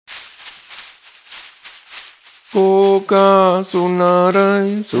Koka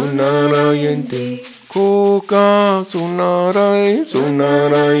sunarai sunarayanti. Koka sunarai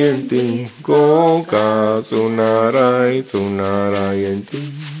sunarayanti. Koka sunarai sunarayanti.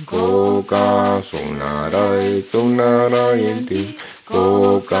 Koka sunarai sunarayanti.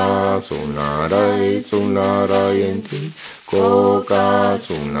 Koka sunarai sunarayanti. Koka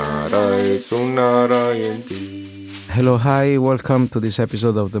sunarai sunarayanti. Hello, hi, welcome to this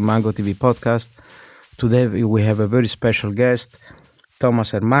episode of the Mango TV podcast. Today we have a very special guest,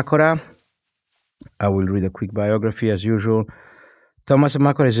 Thomas Ermacora. I will read a quick biography as usual. Thomas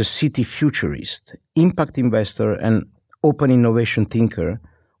Ermacora is a city futurist, impact investor, and open innovation thinker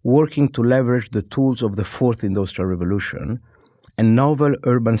working to leverage the tools of the fourth industrial revolution and novel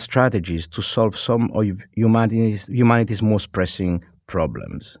urban strategies to solve some of humanity's most pressing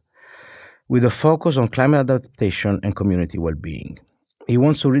problems, with a focus on climate adaptation and community well-being. He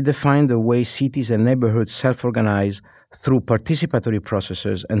wants to redefine the way cities and neighborhoods self-organize through participatory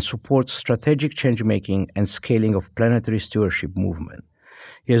processes and support strategic change-making and scaling of planetary stewardship movement.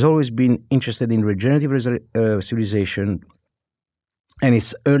 He has always been interested in regenerative civilization and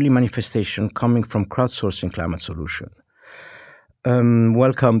its early manifestation coming from crowdsourcing climate solution.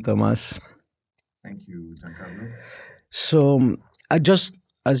 Welcome, Thomas. Thank you, Giancarlo. So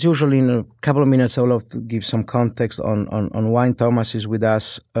as usual, in a couple of minutes, I would love to give some context on why Thomas is with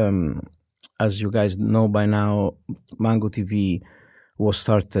us. As you guys know by now, Mango TV was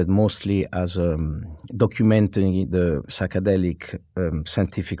started mostly as documenting the psychedelic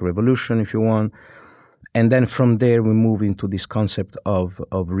scientific revolution, if you want. And then from there, we move into this concept of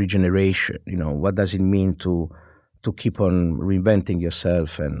regeneration. You know, what does it mean to keep on reinventing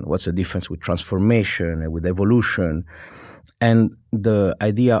yourself, and what's the difference with transformation and with evolution? And the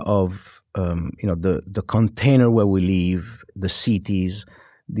idea of, the container where we live, the cities,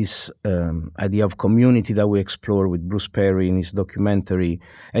 this idea of community that we explore with Bruce Perry in his documentary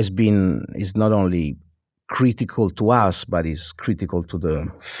is not only critical to us, but is critical to the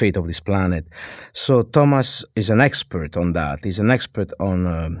fate of this planet. So Thomas is an expert on that. He's an expert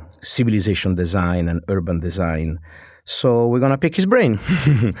on civilization design and urban design. So we're going to pick his brain.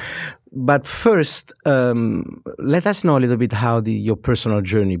 But first, let us know a little bit how your personal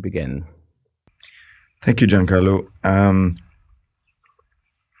journey began. Thank you, Giancarlo.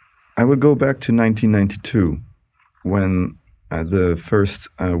 I would go back to 1992 when the first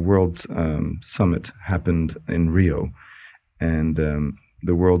World Summit happened in Rio, and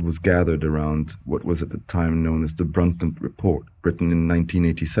the world was gathered around what was at the time known as the Brundtland Report, written in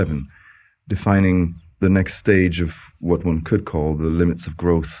 1987, defining the next stage of what one could call the limits of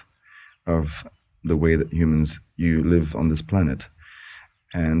growth of the way that you live on this planet.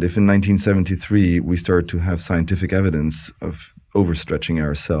 And if in 1973 we started to have scientific evidence of overstretching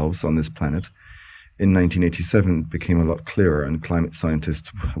ourselves on this planet, in 1987 it became a lot clearer, and climate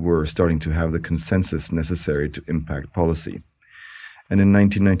scientists were starting to have the consensus necessary to impact policy. And in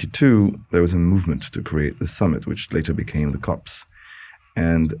 1992 there was a movement to create the summit, which later became the COPs.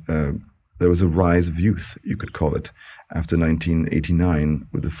 And there was a rise of youth, you could call it. After 1989,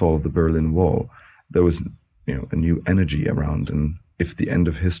 with the fall of the Berlin Wall, there was a new energy around. And if the end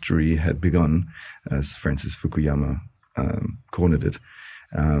of history had begun, as Francis Fukuyama cornered it,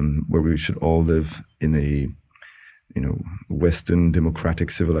 where we should all live in a Western democratic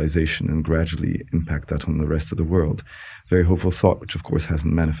civilization and gradually impact that on the rest of the world. Very hopeful thought, which of course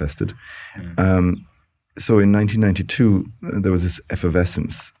hasn't manifested. So in 1992, there was this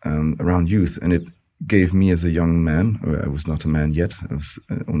effervescence around youth, and it gave me as a young man, I was not a man yet, I was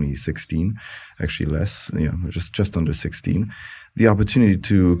only 16, actually less, just under 16, the opportunity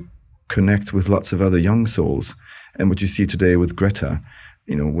to connect with lots of other young souls. And what you see today with Greta,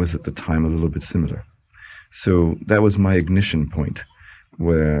 was at the time a little bit similar. So that was my ignition point,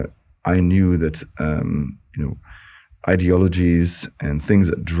 where I knew that, ideologies and things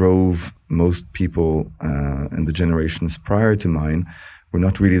that drove most people and the generations prior to mine were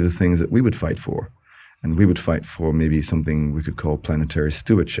not really the things that we would fight for. And we would fight for maybe something we could call planetary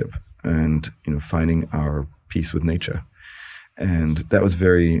stewardship and, finding our peace with nature. And that was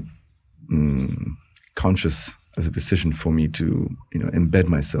very conscious as a decision for me to, embed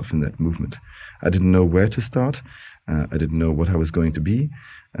myself in that movement. I didn't know where to start. I didn't know what I was going to be,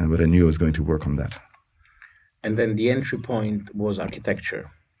 but I knew I was going to work on that. And then the entry point was architecture.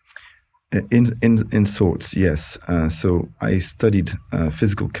 In sorts, yes. So I studied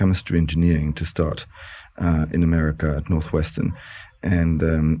physical chemistry engineering to start in America at Northwestern.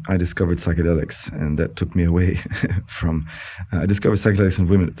 And I discovered psychedelics, and that took me away from. I discovered psychedelics and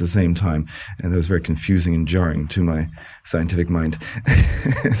women at the same time, and that was very confusing and jarring to my scientific mind.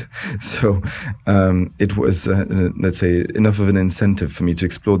 So it was, let's say, enough of an incentive for me to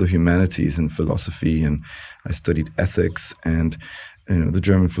explore the humanities and philosophy, and I studied ethics and the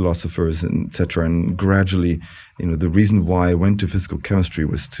German philosophers, and etc. And gradually, the reason why I went to physical chemistry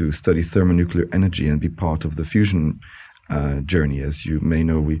was to study thermonuclear energy and be part of the fusion journey. As you may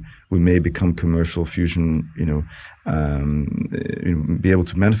know, we may become commercial fusion, be able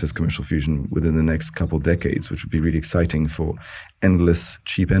to manifest commercial fusion within the next couple of decades, which would be really exciting for endless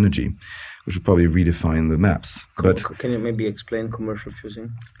cheap energy, which would probably redefine the maps. But can you maybe explain commercial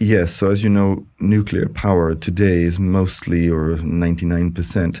fusion? Yes. So as you know, nuclear power today is mostly, or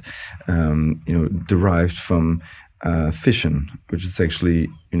 99%, derived from fission, which is actually,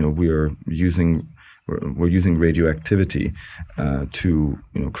 we're using radioactivity to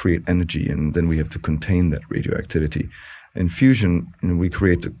create energy, and then we have to contain that radioactivity. In fusion, we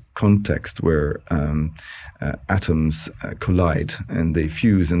create a context where atoms collide and they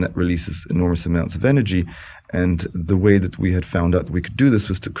fuse, and that releases enormous amounts of energy. And the way that we had found out we could do this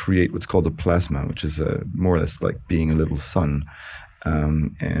was to create what's called a plasma, which is more or less like being a little sun.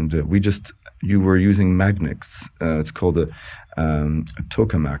 You were using magnets. It's called a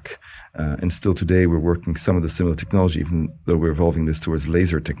tokamak. And still today we're working some of the similar technology, even though we're evolving this towards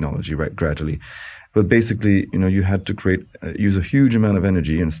laser technology, right, gradually. But basically, you had to use a huge amount of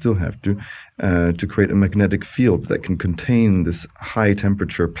energy, and still have to create a magnetic field that can contain this high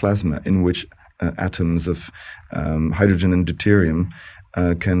temperature plasma in which atoms of hydrogen and deuterium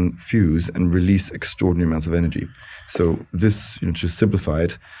can fuse and release extraordinary amounts of energy. So this, to simplify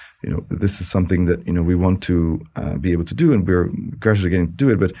it, this is something that, we want to be able to do, and we're gradually getting to do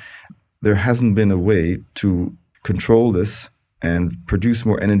it, but there hasn't been a way to control this and produce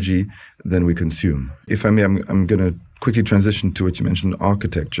more energy than we consume. If I may, I'm going to quickly transition to what you mentioned,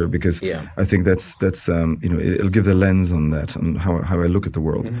 architecture, because I think that's it'll give the lens on that, on how I look at the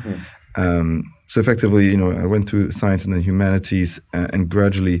world. Mm-hmm. So effectively, I went through science and the humanities and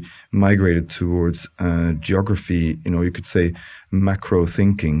gradually migrated towards geography, you could say macro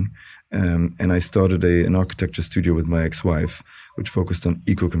thinking. And I started an architecture studio with my ex-wife, which focused on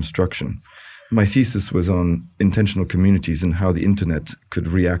eco-construction. My thesis was on intentional communities and how the internet could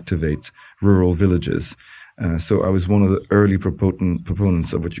reactivate rural villages. So I was one of the early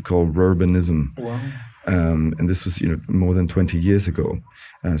proponents of what you call urbanism. Wow. And this was, more than 20 years ago.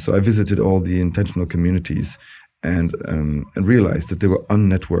 So I visited all the intentional communities and realized that they were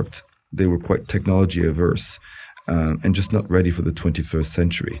unnetworked. They were quite technology averse and just not ready for the 21st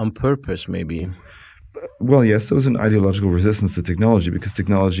century. On purpose, maybe. Well, yes, there was an ideological resistance to technology because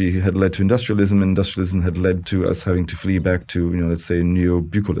technology had led to industrialism, and industrialism had led to us having to flee back to, let's say,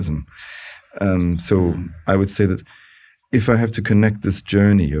 neo-bucolism. So I would say that if I have to connect this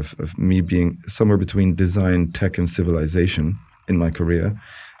journey of me being somewhere between design, tech, and civilization in my career,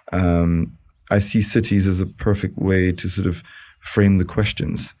 I see cities as a perfect way to sort of frame the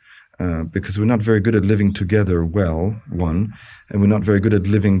questions. Because we're not very good at living together well, one, and we're not very good at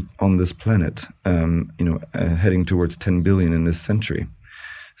living on this planet, heading towards 10 billion in this century.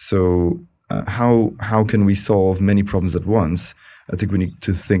 So how can we solve many problems at once? I think we need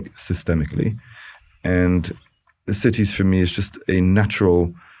to think systemically. And the cities for me is just a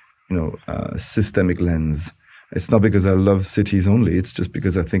natural, systemic lens. It's not because I love cities only, it's just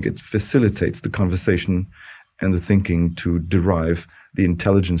because I think it facilitates the conversation and the thinking to derive the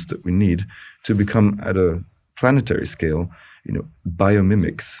intelligence that we need to become, at a planetary scale,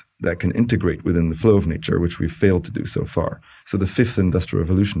 biomimics that can integrate within the flow of nature, which we've failed to do so far. So the fifth industrial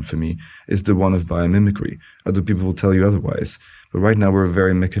revolution for me is the one of biomimicry. Other people will tell you otherwise. But right now we're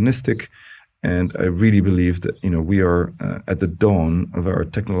very mechanistic, and I really believe that, we are at the dawn of our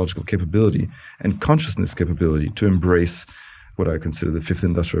technological capability and consciousness capability to embrace what I consider the fifth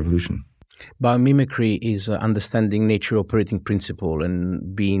industrial revolution. Biomimicry is understanding nature operating principle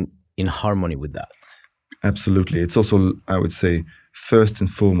and being in harmony with that. Absolutely. It's also, I would say, first and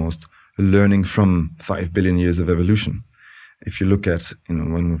foremost, learning from 5 billion years of evolution. If you look at,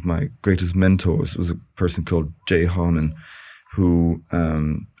 one of my greatest mentors was a person called Jay Harman, who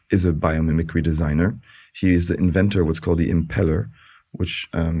is a biomimicry designer. He is the inventor of what's called the impeller, which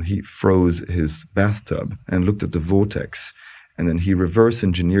he froze his bathtub and looked at the vortex. And then he reverse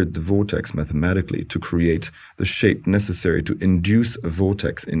engineered the vortex mathematically to create the shape necessary to induce a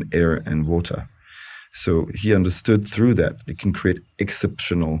vortex in air and water. So he understood through that it can create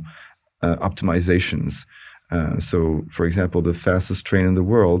exceptional optimizations. So, for example, the fastest train in the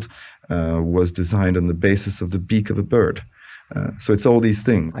world was designed on the basis of the beak of a bird. So it's all these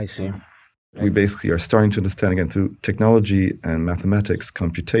things. I see. We basically are starting to understand again through technology and mathematics,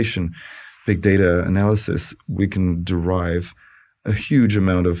 computation, big data analysis, we can derive a huge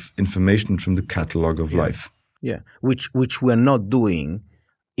amount of information from the catalog of life. Yeah, which we're not doing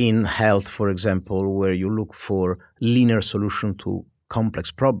in health, for example, where you look for linear solution to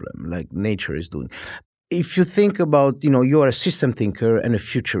complex problem like nature is doing. If you think about, you are a system thinker and a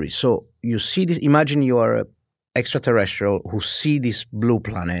futurist. So you see this, imagine you are an extraterrestrial who see this blue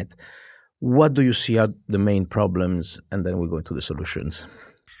planet. What do you see are the main problems? And then we go into the solutions.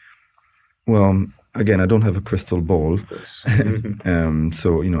 Well, again, I don't have a crystal ball.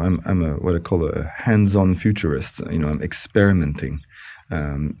 So, I'm what I call a hands-on futurist. I'm experimenting.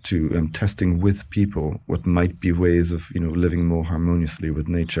 I'm testing with people what might be ways of, living more harmoniously with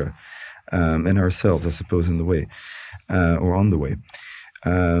nature. And ourselves, I suppose, in the way, or on the way.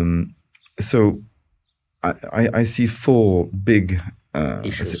 So I see four big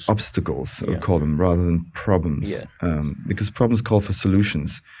obstacles, I would call them, rather than problems. Yeah. Because problems call for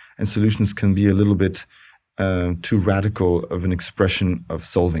solutions, and solutions can be a little bit too radical of an expression of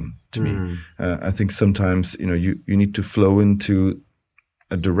solving to me. I think sometimes, you need to flow into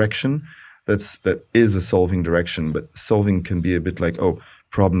a direction that is a solving direction, but solving can be a bit like,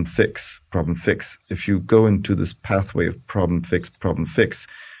 problem fix. If you go into this pathway of problem fix,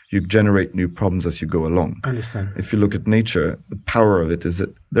 you generate new problems as you go along. I understand. If you look at nature, the power of it is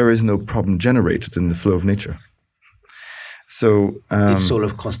that there is no problem generated in the flow of nature. So it's sort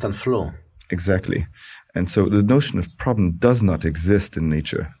of constant flow. Exactly. And so the notion of problem does not exist in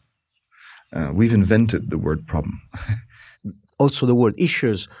nature. We've invented the word problem. Also, the word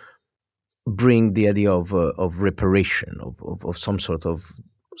issues bring the idea of reparation, of some sort of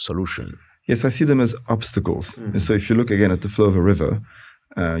solution. Yes, I see them as obstacles. And so if you look again at the flow of a river,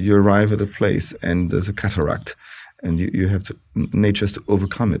 you arrive at a place and there's a cataract, and you have to, nature has to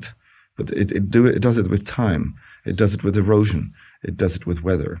overcome it. But it does it with time. It does it with erosion. It does it with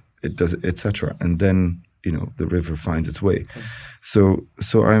weather. It does it, etc. And then the river finds its way. So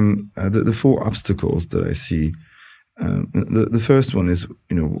I'm the four obstacles that I see. The first one is,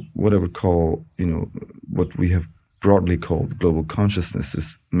 what I would call, what we have broadly called global consciousness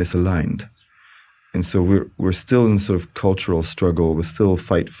is misaligned. And so we're still in sort of cultural struggle. We still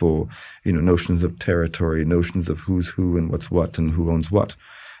fight for, notions of territory, notions of who's who and what's what and who owns what.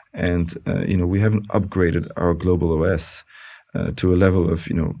 And, we haven't upgraded our global OS to a level of,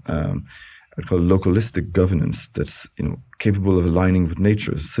 I'd call it localistic governance that's, capable of aligning with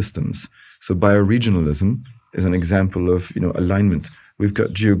nature's systems. So bioregionalism is an example of, alignment. We've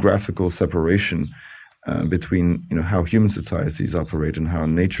got geographical separation between, how human societies operate and how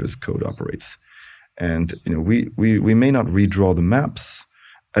nature's code operates. And, we may not redraw the maps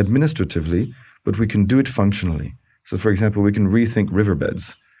administratively, but we can do it functionally. So, for example, we can rethink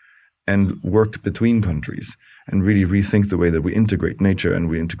riverbeds and work between countries and really rethink the way that we integrate nature and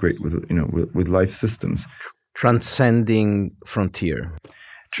we integrate with life systems. Transcending frontier.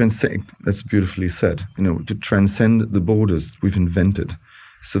 That's beautifully said. To transcend the borders we've invented,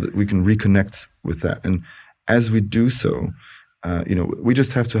 so that we can reconnect with that. And as we do so, we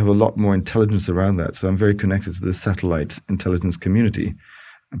just have to have a lot more intelligence around that. So I'm very connected to the satellite intelligence community,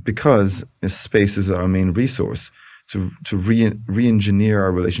 because space is our main resource to re-engineer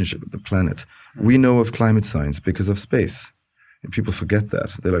our relationship with the planet. We know of climate science because of space. And people forget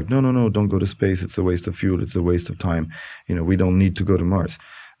that. They're like, no, don't go to space. It's a waste of fuel. It's a waste of time. We don't need to go to Mars.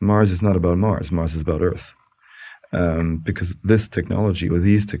 Mars is not about Mars. Mars is about Earth. Because this technology or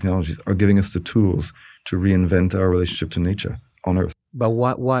these technologies are giving us the tools to reinvent our relationship to nature on Earth. But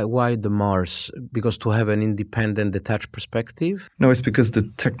why the Mars? Because to have an independent, detached perspective? No, it's because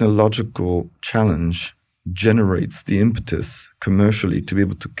the technological challenge generates the impetus commercially to be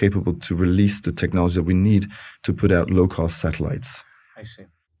capable to release the technology that we need to put out low-cost satellites. I see.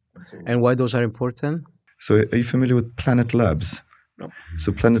 And why those are important? So are you familiar with Planet Labs? No.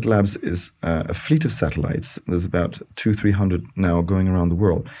 So Planet Labs is a fleet of satellites. There's about 200-300 now going around the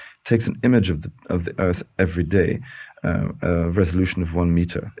world. It takes an image of the Earth every day, a resolution of 1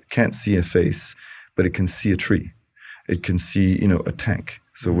 meter. It can't see a face, but it can see a tree. It can see, a tank.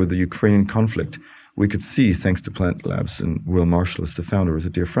 So with the Ukrainian conflict, we could see, thanks to Planet Labs, and Will Marshall is the founder, is a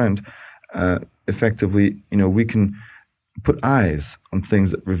dear friend, effectively, we can put eyes on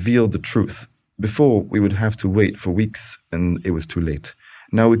things that reveal the truth. Before, we would have to wait for weeks, and it was too late.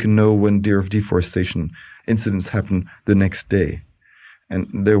 Now we can know when deforestation incidents happen the next day. And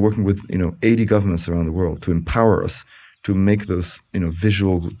they're working with, 80 governments around the world to empower us to make those,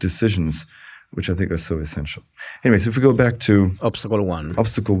 visual decisions which I think are so essential. Anyway, so if we go back to Obstacle one.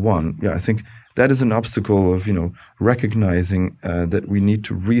 obstacle one, yeah, I think that is an obstacle of, recognizing that we need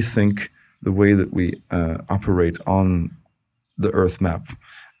to rethink the way that we operate on the Earth map.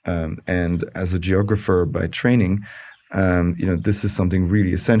 And as a geographer by training, this is something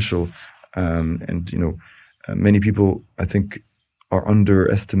really essential. Many people, I think, are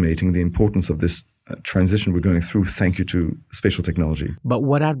underestimating the importance of this transition we're going through, thank you to spatial technology. But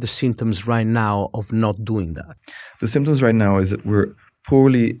what are the symptoms right now of not doing that? The symptoms right now is that we're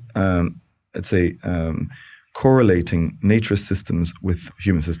poorly, correlating nature systems with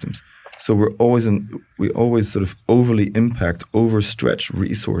human systems. So we always sort of overly impact, overstretch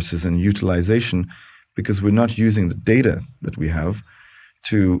resources and utilization because we're not using the data that we have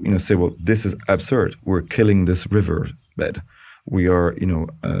to, say, well, this is absurd. We're killing this river bed. We are,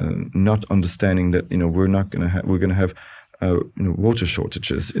 not understanding that, we're going to have water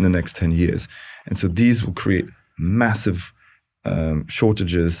shortages in the next 10 years. And so these will create massive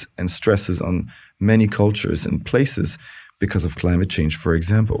shortages and stresses on many cultures and places because of climate change, for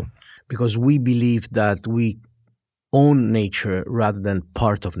example. Because we believe that we own nature rather than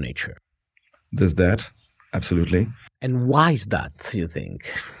part of nature. There's that, absolutely. And why is that, you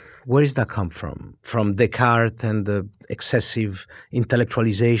think? Where does that come from? From Descartes and the excessive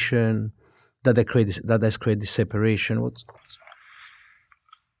intellectualization that has created this separation?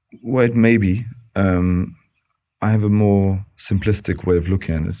 Well, it may be. I have a more simplistic way of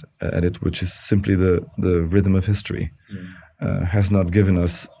looking at it, which is simply the rhythm of history. Has not given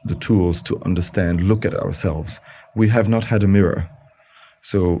us the tools to understand, look at ourselves. We have not had a mirror.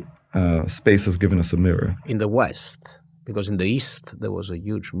 So space has given us a mirror. In the West, because in the East, there was a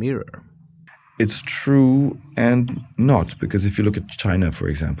huge mirror. It's true and not, because if you look at China, for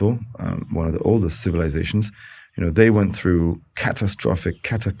example, one of the oldest civilizations, they went through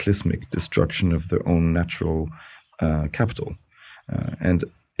cataclysmic destruction of their own natural capital. And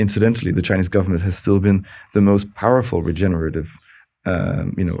incidentally, the Chinese government has still been the most powerful regenerative,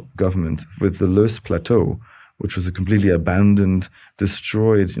 government with the Loess Plateau, which was a completely abandoned,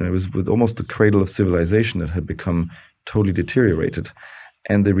 destroyed, it was with almost the cradle of civilization that had become totally deteriorated.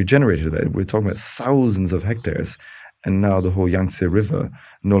 And they regenerated that. We're talking about thousands of hectares. And now the whole Yangtze River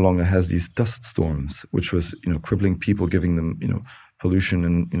no longer has these dust storms, which was, crippling people, giving them, pollution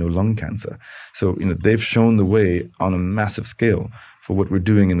and, lung cancer. So, they've shown the way on a massive scale for what we're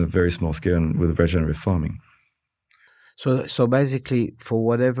doing in a very small scale with regenerative farming. So basically, for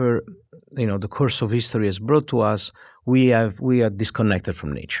whatever, the course of history has brought to us, we are disconnected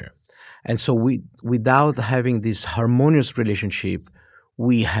from nature. And so without having this harmonious relationship,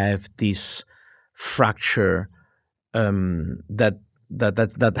 we have this fracture that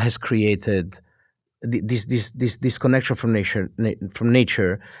has created this disconnection from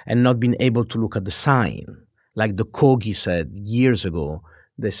nature, and not being able to look at the sign. Like the Kogi said years ago,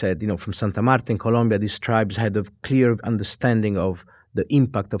 they said, from Santa Marta in Colombia, these tribes had a clear understanding of the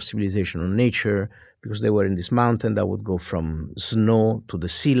impact of civilization on nature, because they were in this mountain that would go from snow to the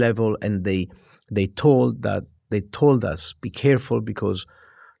sea level, and they told us, be careful, because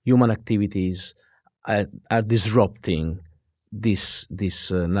human activities are disrupting these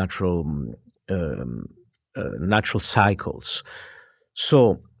natural cycles.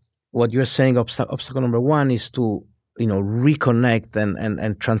 So what you're saying, obstacle number one is to reconnect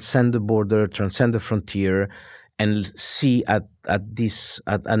and transcend the border, transcend the frontier, and see at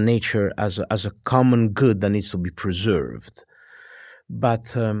nature as a common good that needs to be preserved.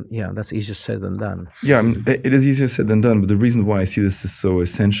 But that's easier said than done. Yeah, it is easier said than done. But the reason why I see this is so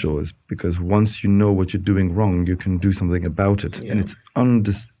essential is because once you know what you're doing wrong, you can do something about it, and it's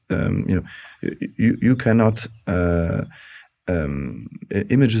you cannot.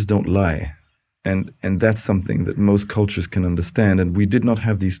 Images don't lie. And that's something that most cultures can understand. And we did not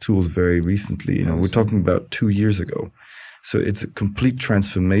have these tools very recently. We're talking about 2 years ago. So it's a complete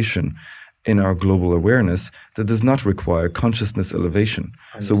transformation in our global awareness that does not require consciousness elevation.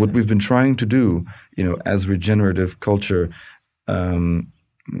 So what we've been trying to do, as regenerative culture, you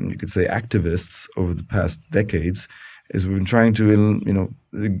could say activists over the past decades, is we've been trying to,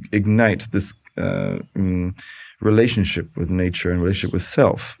 ignite this relationship with nature and relationship with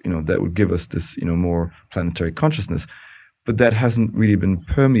self, that would give us this, more planetary consciousness. But that hasn't really been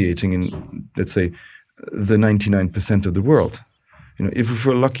permeating in, let's say, the 99% of the world. If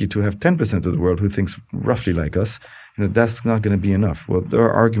we're lucky to have 10% of the world who thinks roughly like us, that's not going to be enough. Well, there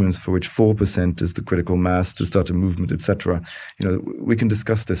are arguments for which 4% is the critical mass to start a movement, etc. We can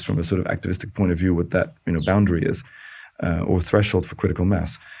discuss this from a sort of activistic point of view, what that, boundary is, or threshold for critical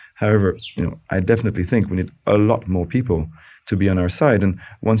mass. However, I definitely think we need a lot more people to be on our side. And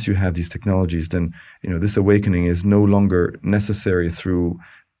once you have these technologies, then this awakening is no longer necessary through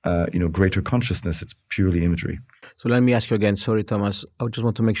greater consciousness. It's purely imagery. So let me ask you again. Sorry, Thomas. I just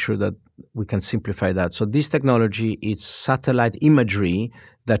want to make sure that we can simplify that. So this technology is satellite imagery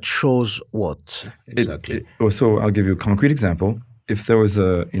that shows what exactly? So I'll give you a concrete example. If there was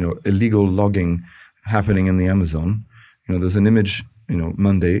a illegal logging happening in the Amazon, there's an image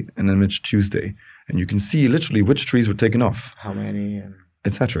Monday and an image Tuesday, and you can see literally which trees were taken off, how many,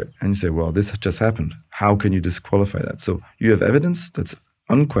 etc. And you say, well, this just happened. How can you disqualify that? So you have evidence that's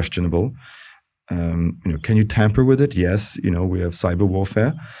unquestionable. Can you tamper with it? Yes. We have cyber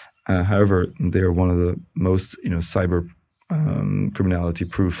warfare. However, they're one of the most cyber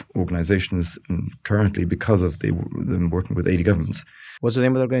criminality-proof organizations currently because of them working with 80 governments. What's the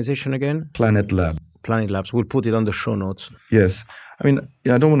name of the organization again? Planet Labs. Planet Labs. We'll put it on the show notes. Yes. I mean,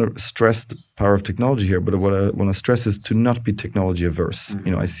 I don't want to stress the power of technology here, but what I want to stress is to not be technology averse.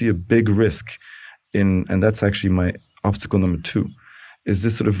 Mm-hmm. I see a big risk and that's actually my obstacle number 2, is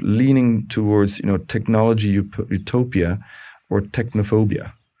this sort of leaning towards, technology utopia or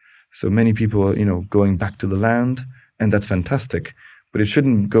technophobia. So many people, going back to the land, and that's fantastic. But it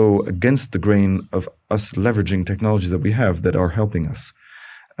shouldn't go against the grain of us leveraging technologies that we have that are helping us.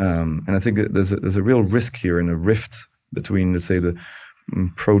 And I think that there's a real risk here in a rift between, let's say, the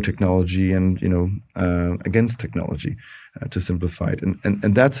pro-technology and, against technology, to simplify it.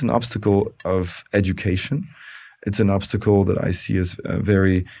 And that's an obstacle of education. It's an obstacle that I see as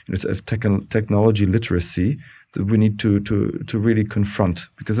very, it's a technology literacy that we need to really confront.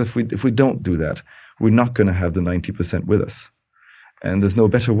 Because if we don't do that, we're not going to have the 90% with us. And there's no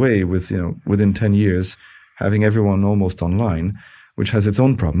better way within 10 years, having everyone almost online, which has its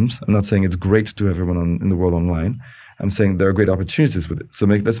own problems. I'm not saying it's great to have everyone in the world online. I'm saying there are great opportunities with it. So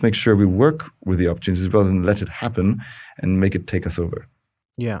let's make sure we work with the opportunities rather than let it happen and make it take us over.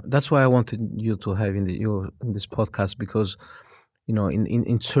 Yeah, that's why I wanted you to have in this podcast, because,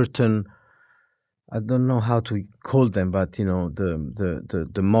 in certain, I don't know how to call them, but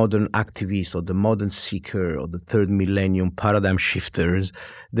the modern activist or the modern seeker or the third millennium paradigm shifters,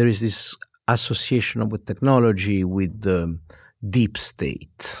 there is this association with technology with the deep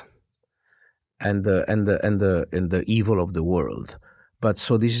state and the evil of the world. But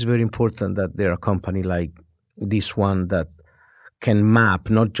so this is very important that there are companies like this one that can map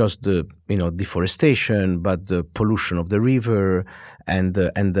not just the deforestation, but the pollution of the river and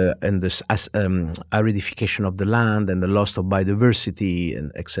the aridification of the land and the loss of biodiversity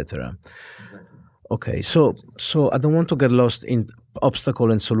and etc. Exactly. Okay, so I don't want to get lost in obstacle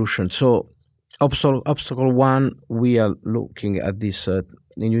and solution. So obstacle 1, we are looking at this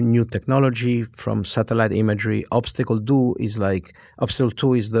new technology from satellite imagery. Obstacle 2 is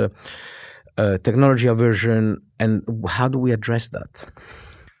the technology aversion, and how do we address that?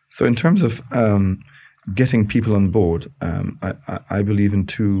 So in terms of getting people on board, I believe in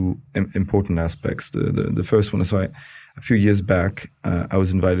 2 important aspects. The first one is a few years back, I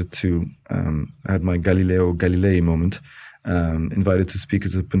was invited to, I had my Galileo Galilei moment, invited to speak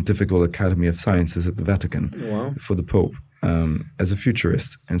at the Pontifical Academy of Sciences at the Vatican. Wow. For the Pope as a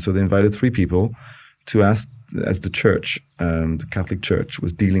futurist. And so they invited 3 people to ask, as the church, the Catholic Church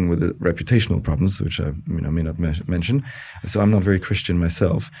was dealing with the reputational problems, which I may not mention. So I'm not very Christian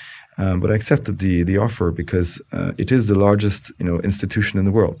myself, but I accepted the offer because it is the largest institution in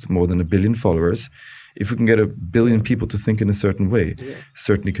the world, more than 1 billion followers. If we can get 1 billion people to think in a certain way,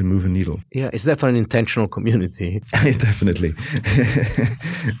 certainly can move a needle. Yeah, it's definitely an intentional community. Definitely,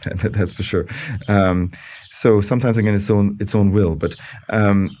 that's for sure. So sometimes again, its own will, but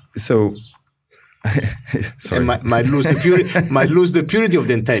so. Sorry. Might lose the purity of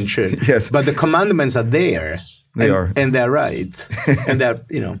the intention. Yes, but the commandments are there. They are, and they're right, and they're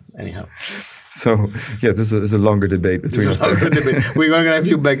anyhow. So yeah, this is a longer debate between us. We're going to have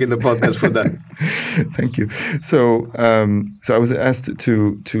you back in the podcast for that. Thank you. So I was asked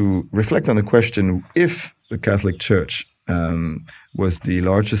to reflect on the question: if the Catholic Church was the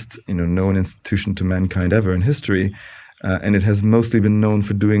largest known institution to mankind ever in history. And it has mostly been known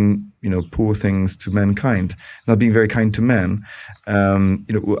for doing, poor things to mankind, not being very kind to man.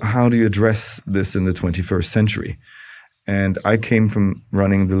 How do you address this in the 21st century? And I came from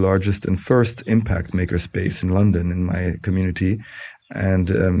running the largest and first impact maker space in London in my community. And,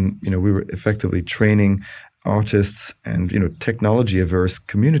 we were effectively training artists and, technology-averse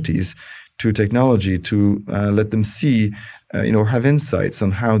communities to technology to let them see, have insights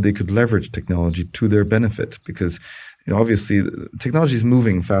on how they could leverage technology to their benefit. Because obviously, technology is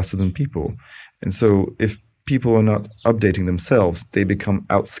moving faster than people. And so if people are not updating themselves, they become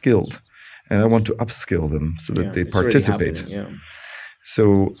outskilled. And I want to upskill them so that they participate. So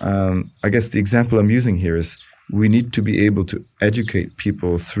I guess the example I'm using here is we need to be able to educate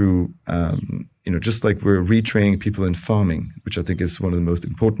people through, just like we're retraining people in farming, which I think is one of the most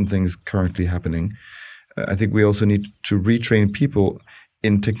important things currently happening. I think we also need to retrain people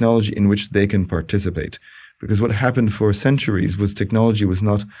in technology in which they can participate. Because what happened for centuries was technology was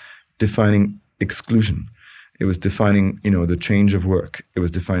not defining exclusion. It was defining, the change of work. It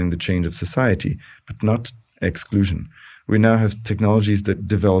was defining the change of society, but not exclusion. We now have technologies that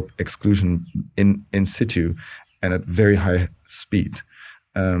develop exclusion in situ and at very high speed.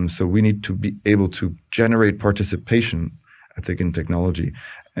 So we need to be able to generate participation, I think, in technology.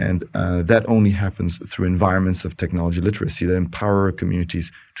 And that only happens through environments of technology literacy that empower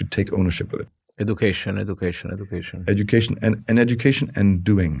communities to take ownership of it. Education. Education and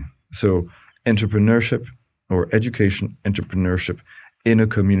doing. So entrepreneurship or entrepreneurship in a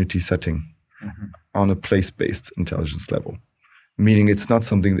community setting on a place-based intelligence level. Meaning it's not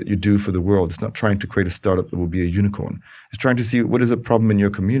something that you do for the world. It's not trying to create a startup that will be a unicorn. It's trying to see what is a problem in your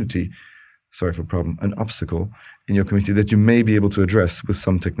community. Sorry for problem, an obstacle in your community that you may be able to address with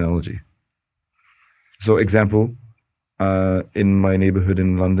some technology. So example, in my neighborhood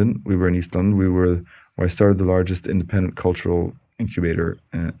in London, we were in East London, I started the largest independent cultural incubator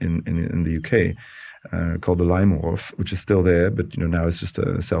in the UK, called the Lijmhof, which is still there, but now it's just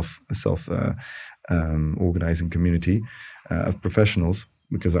a self organizing community of professionals,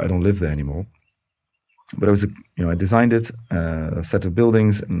 because I don't live there anymore. But I designed it, a set of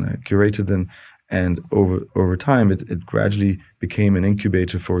buildings, and I curated them, and over time, it gradually became an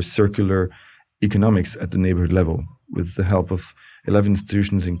incubator for circular economics at the neighborhood level. With the help of 11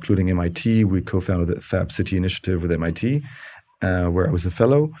 institutions, including MIT, we co-founded the Fab City Initiative with MIT, where I was a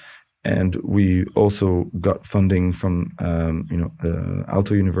fellow. And we also got funding from,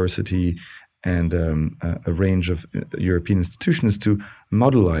 Aalto University and a range of European institutions to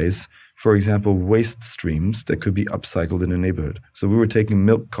modelize, for example, waste streams that could be upcycled in a neighborhood. So we were taking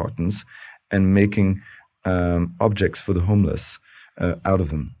milk cartons and making objects for the homeless out of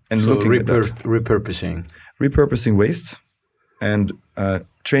them. And looking at that. Repurposing waste and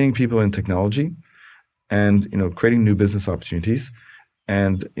training people in technology and, creating new business opportunities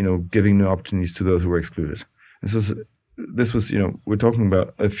and, giving new opportunities to those who were excluded. This was, we're talking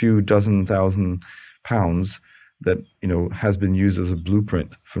about a few dozen thousand pounds that, has been used as a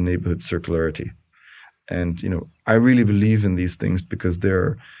blueprint for neighborhood circularity. And, I really believe in these things because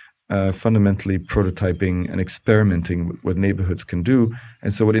they're fundamentally prototyping and experimenting with what neighborhoods can do.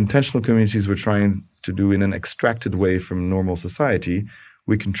 And so what intentional communities were trying to do in an extracted way from normal society,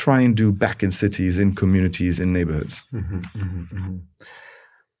 we can try and do back in cities, in communities, in neighborhoods.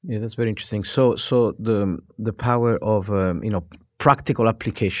 Yeah, that's very interesting. So the power of practical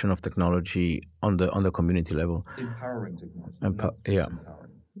application of technology on the community level. Empowering technology.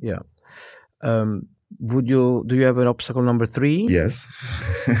 Yeah. Do you have an obstacle number 3? Yes.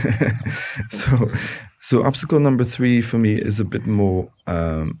 So obstacle number 3 for me is a bit more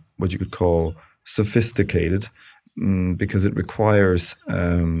what you could call sophisticated, because it requires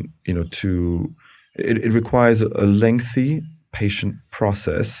it requires a lengthy, patient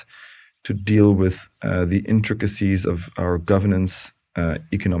process to deal with the intricacies of our governance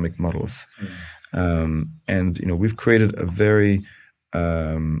economic models. And we've created a very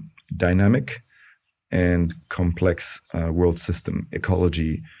dynamic and complex world system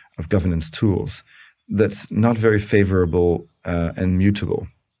ecology of governance tools that's not very favorable and mutable.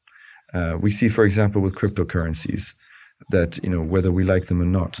 We see, for example, with cryptocurrencies that, whether we like them or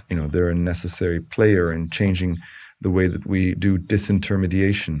not, they're a necessary player in changing the way that we do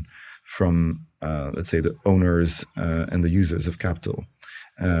disintermediation from, let's say, the owners and the users of capital.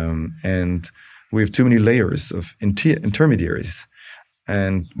 And we have too many layers of intermediaries.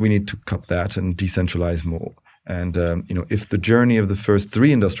 And we need to cut that and decentralize more. And, if the journey of the first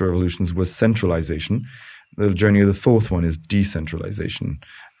 3 industrial revolutions was centralization, the journey of the 4th one is decentralization.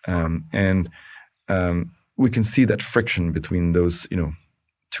 We can see that friction between those,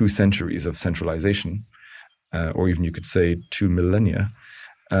 2 centuries of centralization, or even you could say 2 millennia,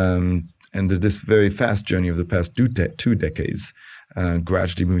 and this very fast journey of the past 2 decades,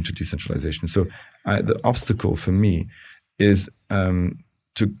 gradually moving to decentralization. So the obstacle for me is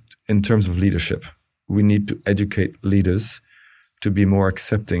in terms of leadership, we need to educate leaders to be more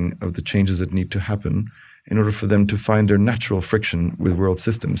accepting of the changes that need to happen in order for them to find their natural friction with world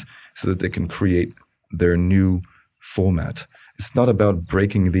systems so that they can create their new format. It's not about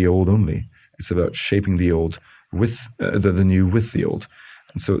breaking the old only. It's about shaping the old with the new with the old.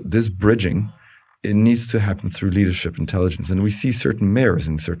 And so this bridging it needs to happen through leadership intelligence. And we see certain mayors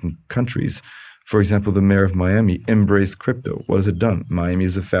in certain countries. For example, the mayor of Miami embraced crypto. What has it done? Miami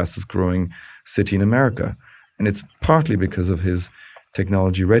is the fastest growing city in America. And it's partly because of his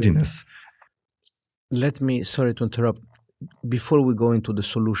technology readiness. Sorry to interrupt. Before we go into the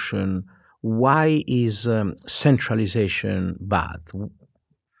solution, why is centralization bad?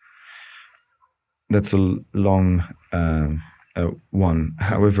 That's a long one.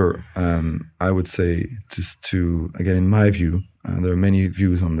 However, I would say again, in my view, there are many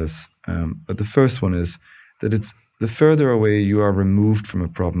views on this, but the first one is that it's the further away you are removed from a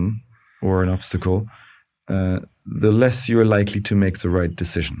problem or an obstacle, the less you're likely to make the right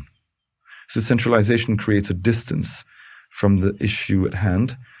decision. So centralization creates a distance from the issue at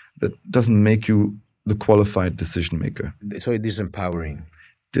hand that doesn't make you the qualified decision maker. So it is empowering.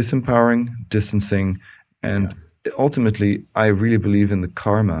 Disempowering, distancing, and ultimately, I really believe in the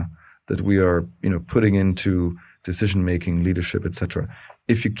karma that we are, putting into decision-making, leadership, etc.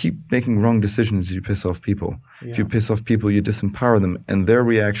 If you keep making wrong decisions, you piss off people. Yeah. If you piss off people, you disempower them, and their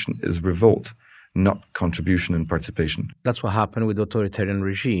reaction is revolt, not contribution and participation. That's what happened with the authoritarian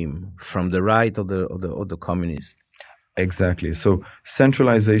regime from the right or the communists. Exactly. So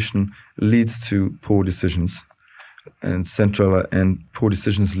centralization leads to poor decisions, and poor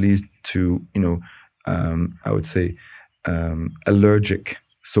decisions lead to, I would say, allergic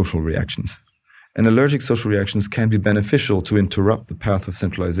social reactions. And allergic social reactions can be beneficial to interrupt the path of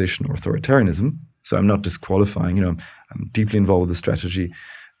centralization or authoritarianism. So I'm not disqualifying, I'm deeply involved with the strategy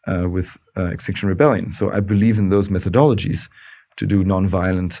with Extinction Rebellion. So I believe in those methodologies to do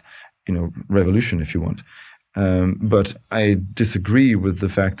nonviolent, revolution, if you want. But I disagree with the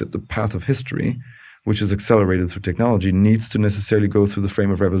fact that the path of history, which is accelerated through technology, needs to necessarily go through the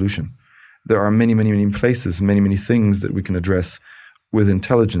frame of revolution. There are many, many, many places, many, many things that we can address with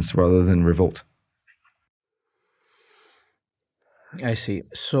intelligence rather than revolt. I see.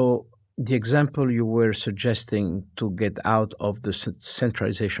 So the example you were suggesting to get out of the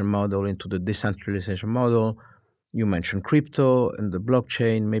centralization model into the decentralization model, you mentioned crypto and the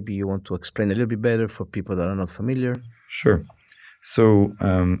blockchain. Maybe you want to explain a little bit better for people that are not familiar. Sure. So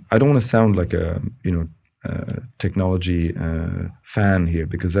I don't want to sound like a technology fan here,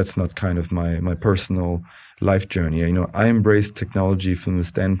 because that's not kind of my personal life journey. I embrace technology from the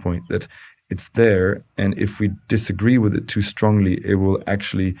standpoint that it's there, and if we disagree with it too strongly, it will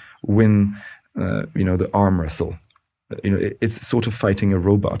actually win, the arm wrestle. It's sort of fighting a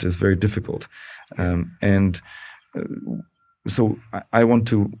robot. It's very difficult, so I want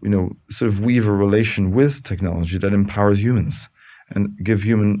to, sort of weave a relation with technology that empowers humans and give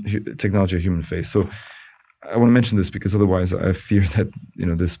technology a human face. So I want to mention this because otherwise I fear that,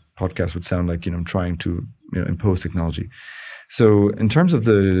 this podcast would sound like, I'm trying to, impose technology. So in terms of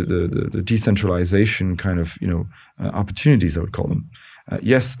the decentralization kind of, opportunities, I would call them,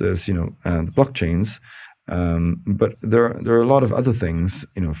 yes, there's, the blockchains, but there are a lot of other things.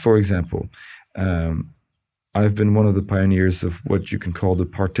 For example, I've been one of the pioneers of what you can call the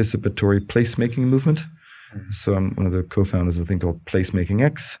participatory placemaking movement. Mm-hmm. So I'm one of the co-founders of a thing called Placemaking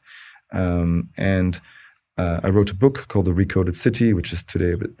X. And I wrote a book called The Recoded City, which is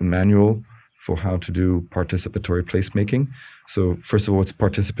today the manual for how to do participatory placemaking. So first of all, what's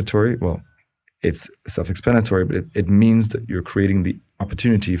participatory? Well, it's self-explanatory, but it means that you're creating the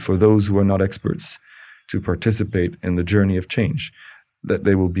opportunity for those who are not experts to participate in the journey of change that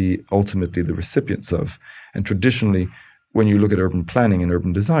they will be ultimately the recipients of. And traditionally, when you look at urban planning and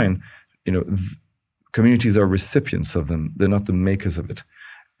urban design, communities are recipients of them. They're not the makers of it.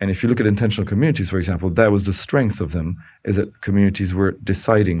 And if you look at intentional communities, for example, that was the strength of them, is that communities were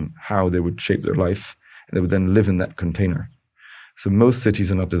deciding how they would shape their life, and they would then live in that container. So most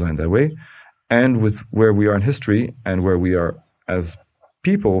cities are not designed that way. And with where we are in history and where we are as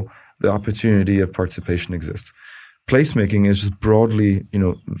people, the opportunity of participation exists. Placemaking is just broadly,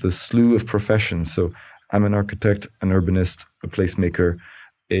 the slew of professions. So I'm an architect, an urbanist, a placemaker,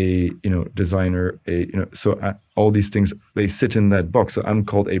 a designer, all these things, they sit in that box. So I'm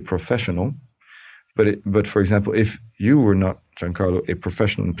called a professional. But for example, if you were not, Giancarlo, a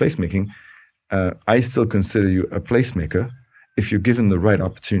professional in placemaking, I still consider you a placemaker if you're given the right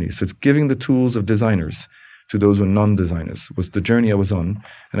opportunity. So it's giving the tools of designers to those who are non-designers was the journey I was on.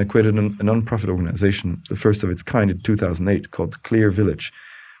 And I created a non-profit organization, the first of its kind in 2008, called Clear Village,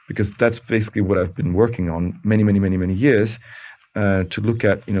 because that's basically what I've been working on many, many, many, many years, to look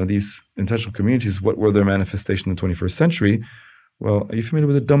at, these intentional communities. What were their manifestation in the 21st century? Well, are you familiar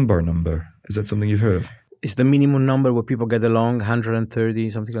with the Dunbar number? Is that something you've heard of? Is the minimum number where people get along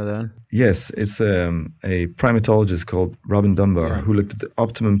 130, something like that? Yes, it's a primatologist called Robin Dunbar who looked at the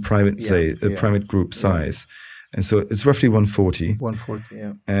optimum primate group size. And so it's roughly 140. 140,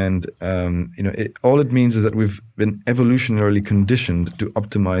 yeah. And all it means is that we've been evolutionarily conditioned to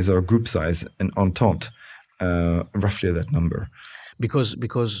optimize our group size and entente, roughly at that number.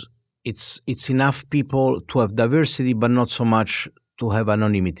 Because it's enough people to have diversity, but not so much to have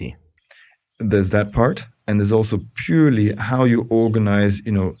anonymity. There's that part, and there's also purely how you organize,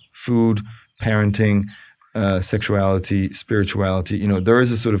 food, parenting, sexuality, spirituality. There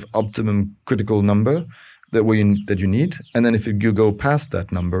is a sort of optimum critical number that you need, and then if you go past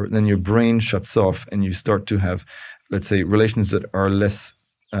that number, then your brain shuts off, and you start to have, let's say, relations that are less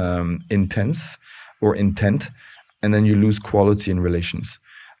intense or intent, and then you lose quality in relations.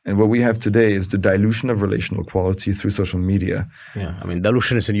 And what we have today is the dilution of relational quality through social media. Yeah, I mean,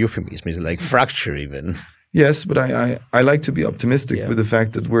 dilution is a euphemism. It's like fracture even. Yes, but I like to be optimistic with the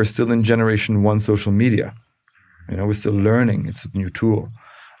fact that we're still in generation 1 social media. We're still learning. It's a new tool.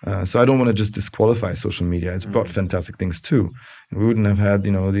 So I don't want to just disqualify social media. It's brought fantastic things too. We wouldn't have had,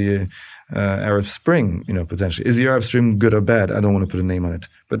 the Arab Spring, potentially. Is the Arab Spring good or bad? I don't want to put a name on it.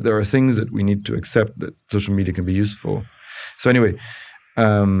 But there are things that we need to accept that social media can be useful. So anyway,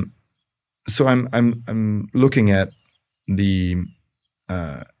 so I'm looking at the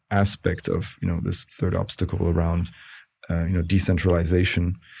aspect of this third obstacle around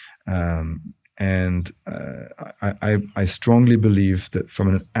decentralization, and I strongly believe that from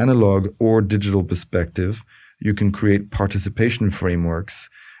an analog or digital perspective, you can create participation frameworks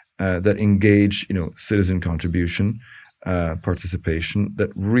that engage citizen contribution, participation,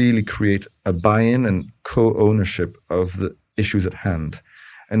 that really create a buy-in and co-ownership of the issues at hand.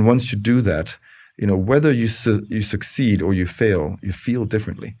 And once you do that, whether you succeed or you fail, you feel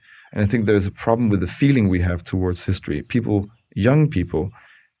differently. And I think there's a problem with the feeling we have towards history. Young people,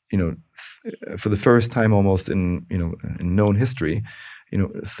 for the first time almost in known history,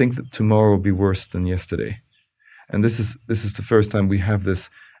 think that tomorrow will be worse than yesterday. And this is the first time we have this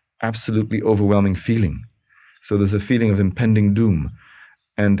absolutely overwhelming feeling. So there's a feeling of impending doom,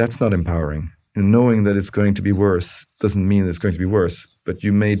 and that's not empowering. Knowing that it's going to be worse doesn't mean that it's going to be worse, but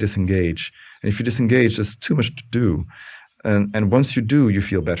you may disengage. And if you disengage, there's too much to do. And once you do, you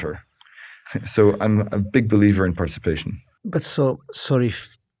feel better. So I'm a big believer in participation. But sorry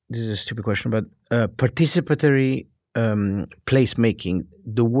if this is a stupid question, but participatory placemaking,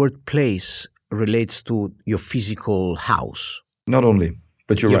 the word place relates to your physical house. Not only,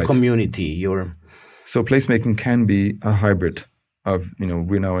 but you're right. Your community, So placemaking can be a hybrid of,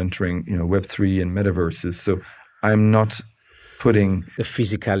 we're now entering, Web3 and metaverses. So I'm not putting the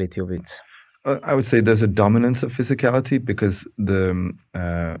physicality of it. I would say there's a dominance of physicality because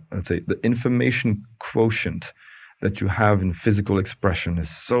let's say the information quotient that you have in physical expression is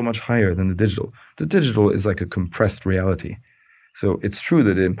so much higher than the digital. The digital is like a compressed reality. So it's true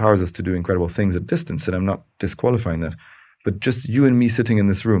that it empowers us to do incredible things at distance, and I'm not disqualifying that. But just you and me sitting in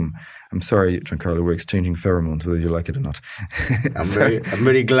this room, I'm sorry, Giancarlo, we're exchanging pheromones, whether you like it or not. I'm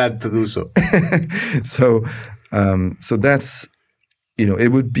very glad to do so. So that's,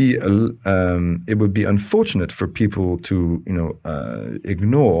 it would be unfortunate for people to,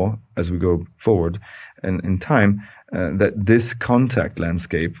 ignore as we go forward and in time that this contact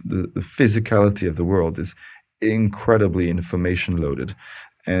landscape, the physicality of the world is incredibly information loaded.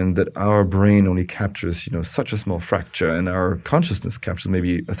 And that our brain only captures, such a small fracture, and our consciousness captures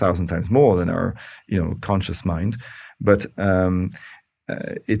maybe 1,000 times more than our, conscious mind. But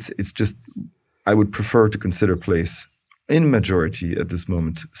it's just, I would prefer to consider place in majority at this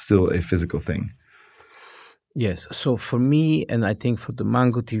moment still a physical thing. Yes. So for me, and I think for the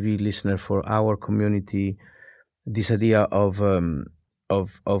Mango TV listener, for our community, this idea of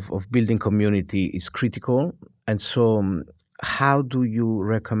building community is critical, and so. How do you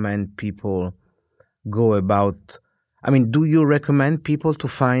recommend people go about? I mean, do you recommend people to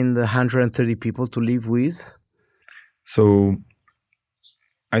find 130 people to live with? So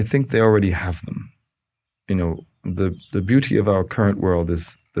I think they already have them. The beauty of our current world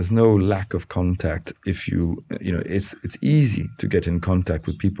is there's no lack of contact. If it's easy to get in contact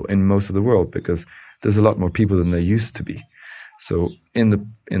with people in most of the world because there's a lot more people than there used to be. So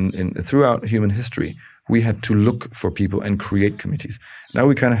throughout human history, we had to look for people and create communities. Now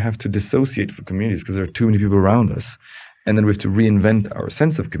we kind of have to dissociate for communities because there are too many people around us. And then we have to reinvent our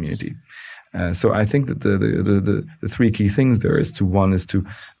sense of community. So I think that the three key things there is to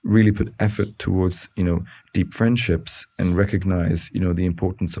really put effort towards, deep friendships and recognize, the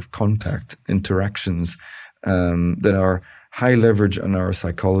importance of contact, interactions that are high leverage on our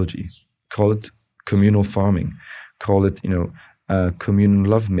psychology. Call it communal farming, call it, communal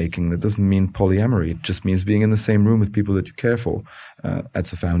lovemaking. That doesn't mean polyamory. It just means being in the same room with people that you care for.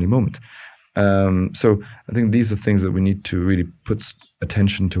 That's a family moment. So I think these are things that we need to really put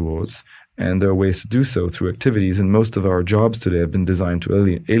attention towards, and there are ways to do so through activities. And most of our jobs today have been designed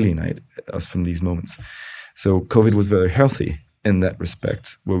to alienate us from these moments. So COVID was very healthy in that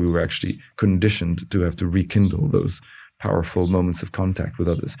respect, where we were actually conditioned to have to rekindle those powerful moments of contact with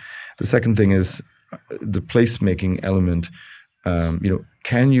others. The second thing is the placemaking element.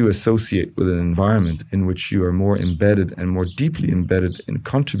 Can you associate with an environment in which you are more embedded and more deeply embedded in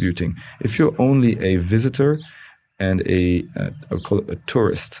contributing? If you're only a visitor and I'll call it a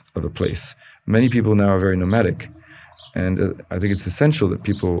tourist of a place, many people now are very nomadic, and I think it's essential that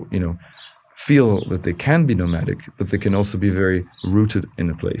people, feel that they can be nomadic, but they can also be very rooted in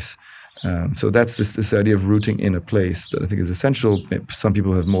a place. So that's this idea of rooting in a place that I think is essential. Some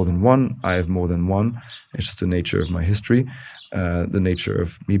people have more than one. I have more than one. It's just the nature of my history, the nature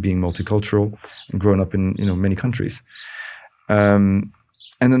of me being multicultural and growing up in many countries. And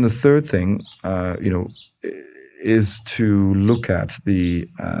then the third thing, is to look at the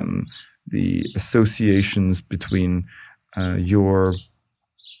associations between your,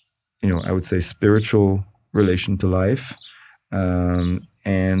 I would say, spiritual relation to life,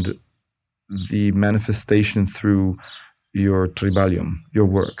 and the manifestation through your tribalium, your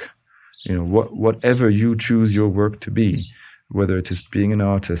work. Whatever you choose your work to be, whether it is being an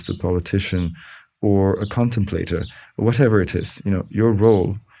artist, a politician, or a contemplator, or whatever it is, your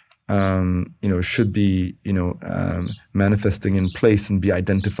role, should be, manifesting in place and be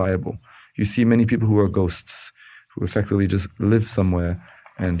identifiable. You see many people who are ghosts, who effectively just live somewhere,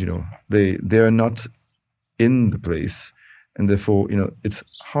 and they are not in the place, and therefore it's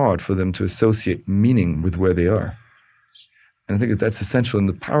hard for them to associate meaning with where they are. And I think that's essential. And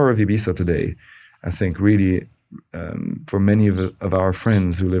the power of Ibiza today, I think, really, for many of our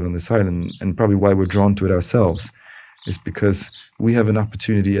friends who live on this island, and probably why we're drawn to it ourselves, is because we have an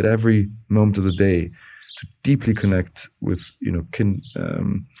opportunity at every moment of the day to deeply connect with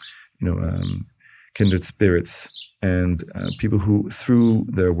kindred spirits and people who, through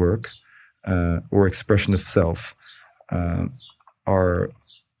their work or expression of self, are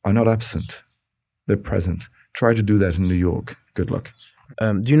not absent. They're present. Try to do that in New York. Good luck.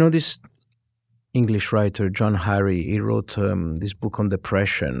 Do you know this English writer, John Harry? He wrote this book on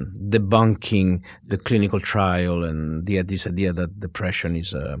depression, debunking the clinical trial and this idea that depression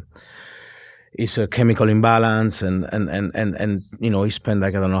is a chemical imbalance, and he spent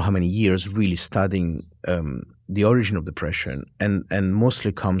I don't know how many years really studying the origin of depression, and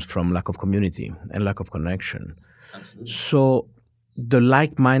mostly comes from lack of community and lack of connection. Absolutely. So the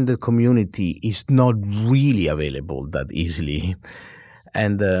like-minded community is not really available that easily,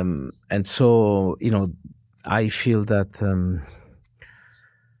 and so I feel that.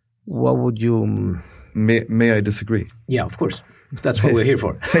 What would you? May I disagree? Yeah, of course. That's what we're here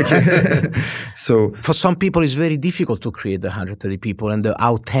for. So, for some people, it's very difficult to create the 130 people and the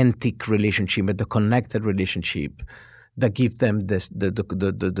authentic relationship and the connected relationship that give them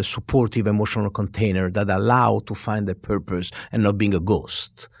the supportive emotional container that allow to find their purpose and not being a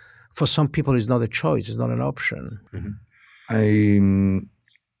ghost. For some people, it's not a choice; it's not an option. Mm-hmm. I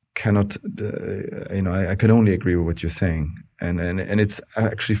cannot, I can only agree with what you're saying, and it's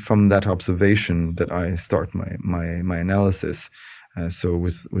actually from that observation that I start my analysis. So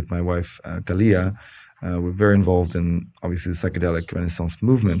with my wife Galia, we're very involved in obviously the psychedelic Renaissance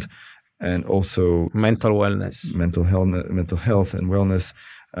movement, and also mental wellness, mental health and wellness,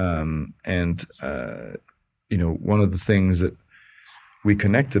 one of the things that we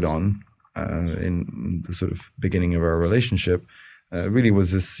connected on in the sort of beginning of our relationship really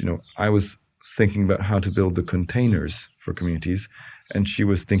was this, I was thinking about how to build the containers for communities, and she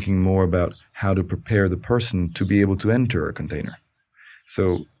was thinking more about how to prepare the person to be able to enter a container.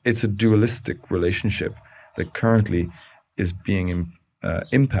 So it's a dualistic relationship that currently is being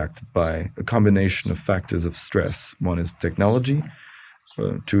impacted by a combination of factors of stress. One is technology,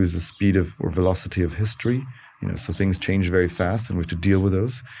 two is the speed of or velocity of history. So things change very fast, and we have to deal with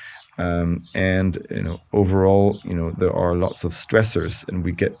those. Overall, there are lots of stressors, and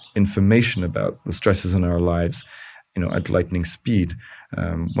we get information about the stresses in our lives, at lightning speed.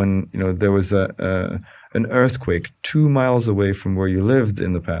 When there was an earthquake 2 miles away from where you lived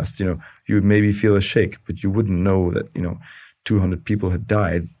in the past, you would maybe feel a shake, but you wouldn't know that 200 people had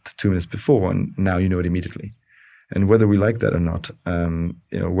died 2 minutes before, and now you know it immediately. And whether we like that or not,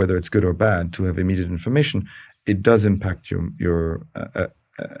 whether it's good or bad to have immediate information, it does impact your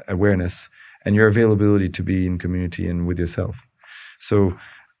awareness and your availability to be in community and with yourself. So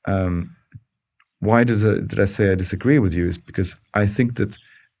why did I say I disagree with you is because I think that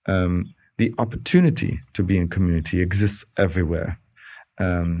the opportunity to be in community exists everywhere,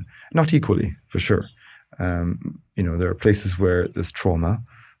 not equally for sure. There are places where there's trauma.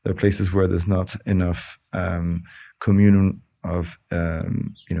 There are places where there's not enough communion of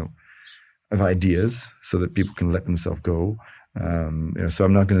of ideas so that people can let themselves go. So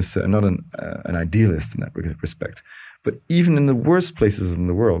I'm not going to say I'm not an idealist in that respect. But even in the worst places in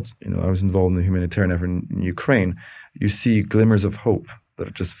the world, I was involved in the humanitarian effort in Ukraine. You see glimmers of hope that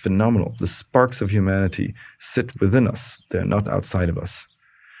are just phenomenal. The sparks of humanity sit within us; they're not outside of us.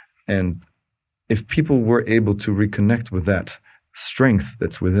 And if people were able to reconnect with that strength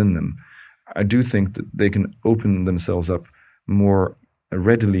that's within them, I do think that they can open themselves up more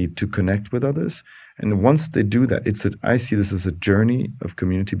readily to connect with others. And once they do that, I see this as a journey of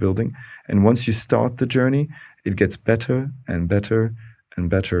community building. And once you start the journey, it gets better and better and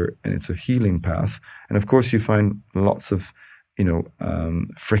better, and it's a healing path. And of course, you find lots of,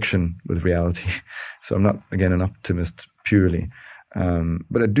 friction with reality. So I'm not, again, an optimist purely.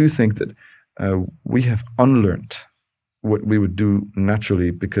 But I do think that we have unlearned what we would do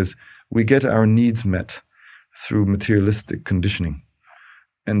naturally because we get our needs met through materialistic conditioning.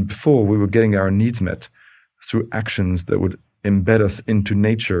 And before, we were getting our needs met through actions that would embed us into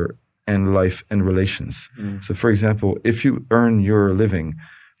nature and life and relations. So, for example, if you earn your living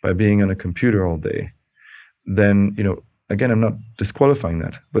by being on a computer all day, then, again, I'm not disqualifying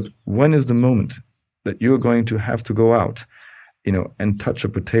that. But when is the moment that you're going to have to go out, and touch a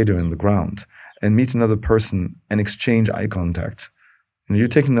potato in the ground and meet another person and exchange eye contact? And you're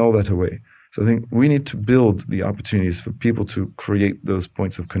taking all that away. So I think we need to build the opportunities for people to create those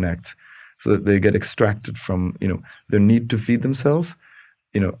points of connect so that they get extracted from, their need to feed themselves,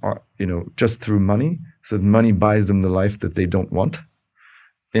 just through money, so that money buys them the life that they don't want,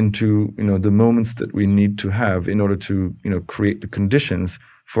 into, the moments that we need to have in order to, create the conditions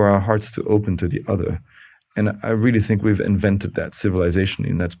for our hearts to open to the other. And I really think we've invented that civilization,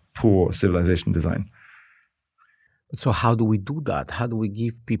 and that's poor civilization design. So how do we do that? How do we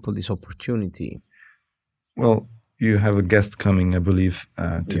give people this opportunity? Well, you have a guest coming, I believe,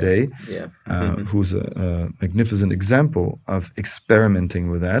 today, who's a magnificent example of experimenting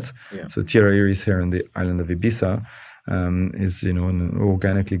with that. Yeah. So Tierra Iris here on the island of Ibiza is, an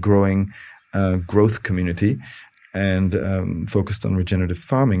organically growing growth community and focused on regenerative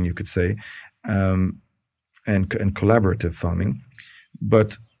farming, you could say, and collaborative farming.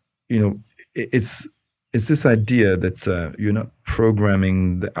 But, it's this idea that you're not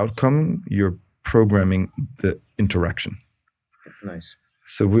programming the outcome, you're programming the interaction. Nice.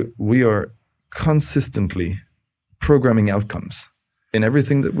 So we are consistently programming outcomes in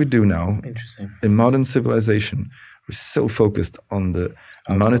everything that we do now. Interesting. In modern civilization, we're so focused on the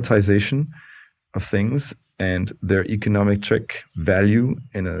monetization of things and their econometric value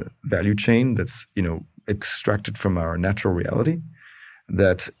in a value chain that's, extracted from our natural reality,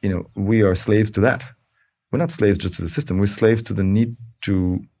 that, we are slaves to that. We're not slaves just to the system. We're slaves to the need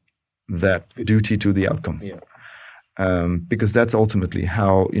to that duty to the outcome. Yeah. Because that's ultimately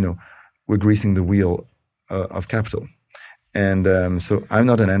how, we're greasing the wheel of capital. And so I'm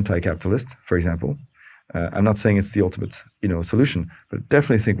not an anti-capitalist, for example. I'm not saying it's the ultimate, solution, but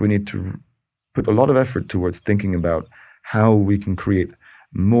definitely think we need to put a lot of effort towards thinking about how we can create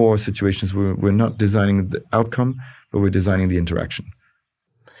more situations where we're not designing the outcome, but we're designing the interaction.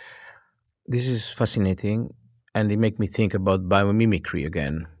 This is fascinating, and it makes me think about biomimicry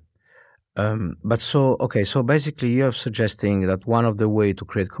again. So basically you're suggesting that one of the way to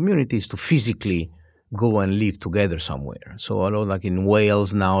create community is to physically go and live together somewhere. So a lot like in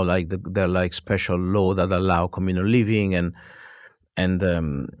Wales now, like there are like special law that allow communal living, and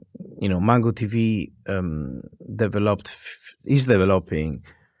Mango TV is developing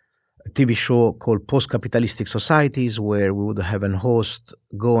a TV show called Post-Capitalistic Societies, where we would have a host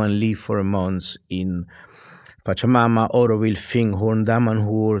go and live for a month in Pachamama, Auroville, Finghorn,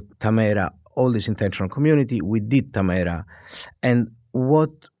 Damanhur, Tamera, all this intentional community. We did Tamera. And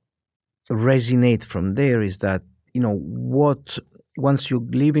what resonates from there is that, once you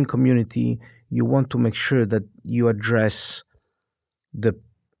live in community, you want to make sure that you address the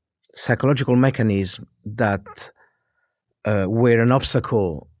psychological mechanism that were an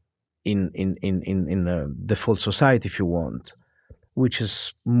obstacle in the default society, if you want, which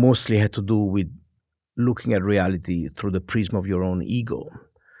is mostly had to do with looking at reality through the prism of your own ego.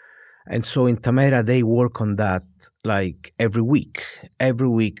 And so in Tamera, they work on that like every week,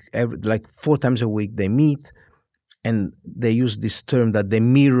 like 4 times a week they meet, and they use this term that they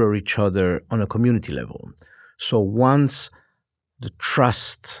mirror each other on a community level. So once the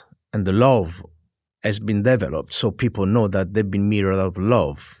trust and the love has been developed, so people know that they've been mirrored out of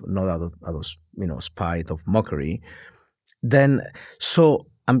love, not out of spite, of mockery. Then, so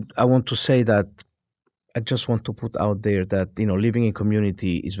I want to say that I just want to put out there that living in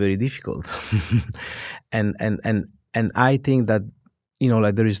community is very difficult, and I think that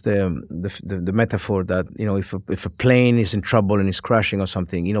like there is the metaphor that if a plane is in trouble and is crashing or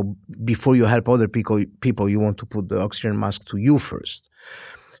something, before you help other people you want to put the oxygen mask to you first.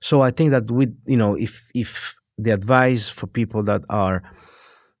 So I think that with if the advice for people that are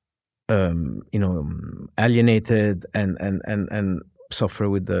alienated and suffer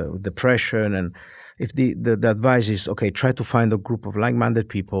with the depression, and if the advice is, okay, try to find a group of like-minded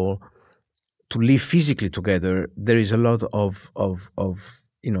people to live physically together, there is a lot of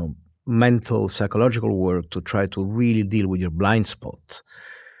mental, psychological work to try to really deal with your blind spot.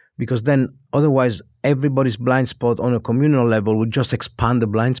 Because then otherwise everybody's blind spot on a communal level would just expand the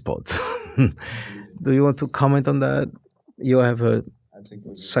blind spot. Do you want to comment on that? You have a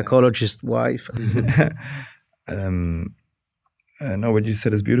psychologist wife. No, what you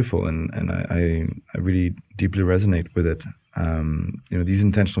said is beautiful, and I really deeply resonate with it. These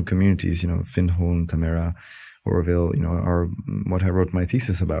intentional communities, Findhorn, Tamera, Oroville, are what I wrote my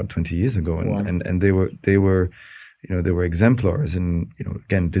thesis about 20 years ago, and they were exemplars in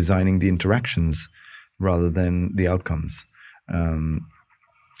again designing the interactions rather than the outcomes. Where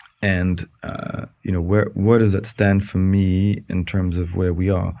does that stand for me in terms of where we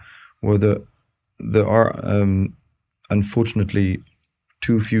are? Well, there are unfortunately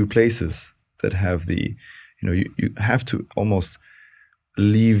too few places that have the, you have to almost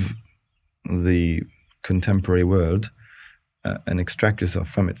leave the contemporary world and extract yourself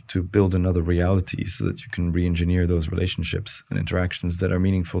from it to build another reality so that you can re-engineer those relationships and interactions that are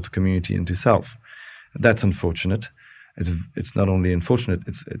meaningful to community and to self. That's unfortunate. It's not only unfortunate,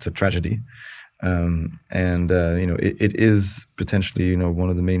 it's a tragedy. It is potentially, one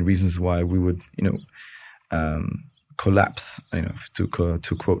of the main reasons why we would, collapse, to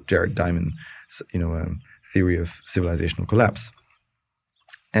quote Jared Diamond's, theory of civilizational collapse.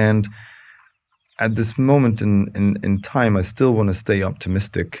 And at this moment in time, I still want to stay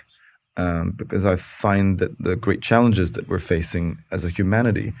optimistic because I find that the great challenges that we're facing as a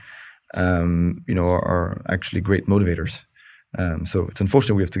humanity, are actually great motivators. So it's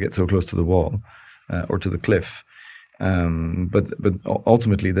unfortunate we have to get so close to the wall or to the cliff. But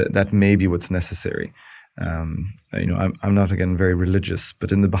ultimately that may be what's necessary. I'm not, again, very religious,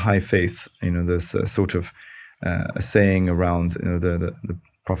 but in the Baha'i faith, there's a sort of a saying around, the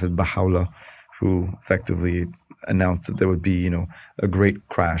Prophet Baha'u'llah, who effectively announced that there would be, a great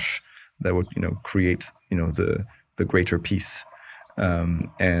crash that would, create, the greater peace. There's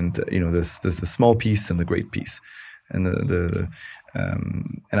the small peace and the great peace. And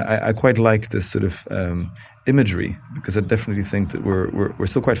I quite like this sort of imagery, because I definitely think that we're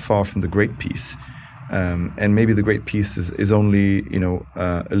still quite far from the great peace. And maybe the great peace is only,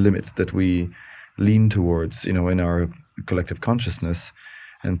 a limit that we lean towards, in our collective consciousness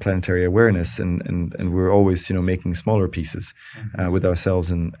and planetary awareness. And we're always, making smaller pieces with ourselves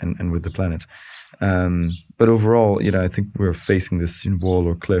and with the planet. But overall, I think we're facing this wall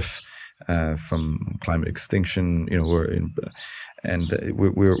or cliff from climate extinction. We're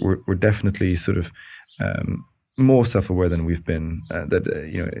definitely sort of more self-aware than we've been.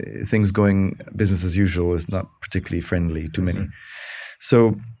 Things going business as usual is not particularly friendly to many.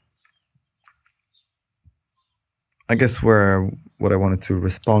 So, I guess what I wanted to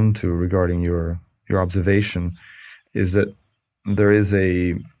respond to regarding your observation is that there is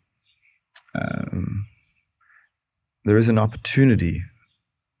an opportunity,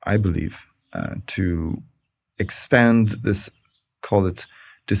 I believe, to expand this, call it,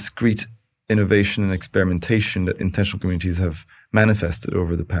 discrete innovation and experimentation that intentional communities have manifested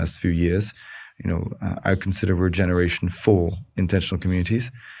over the past few years. I consider we're generation 4 intentional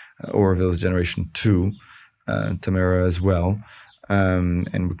communities. Oroville is generation 2, Tamera as well.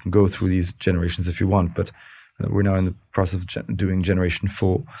 And we can go through these generations if you want, but we're now in the process of doing generation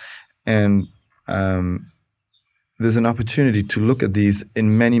 4. And there's an opportunity to look at these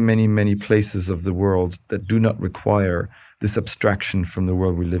in many, many, many places of the world that do not require this abstraction from the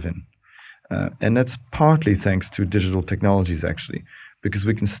world we live in. And that's partly thanks to digital technologies, actually, because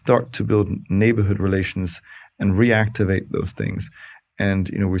we can start to build neighborhood relations and reactivate those things. And,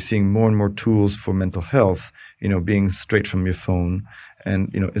 we're seeing more and more tools for mental health, being straight from your phone. And,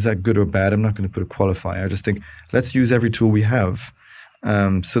 is that good or bad? I'm not going to put a qualifier. I just think let's use every tool we have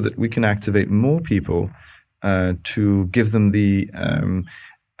so that we can activate more people to give them the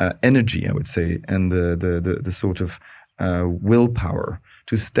energy, I would say, and the sort of willpower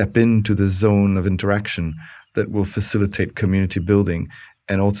to step into the zone of interaction that will facilitate community building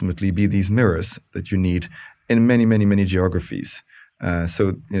and ultimately be these mirrors that you need in many, many, many geographies.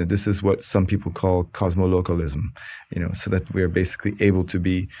 So this is what some people call cosmolocalism, so that we're basically able to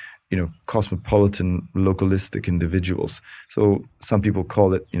be, cosmopolitan, localistic individuals. So some people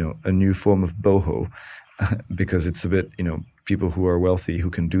call it, a new form of boho, because it's a bit, people who are wealthy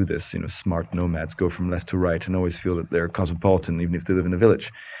who can do this, smart nomads go from left to right and always feel that they're cosmopolitan even if they live in a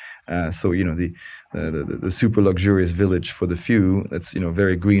village. So the super luxurious village for the few, that's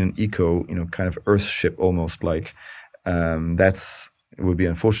very green and eco, kind of Earthship almost like. It would be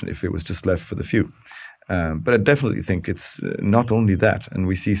unfortunate if it was just left for the few. But I definitely think it's not only that. And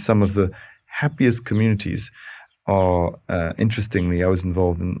we see some of the happiest communities are, interestingly, I was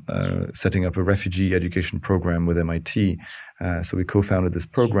involved in setting up a refugee education program with MIT. So we co-founded this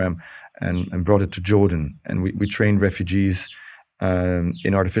program and brought it to Jordan. And we trained refugees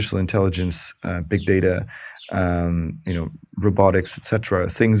in artificial intelligence, big data, robotics, etc.,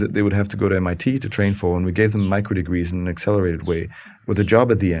 things that they would have to go to MIT to train for. And we gave them micro degrees in an accelerated way with a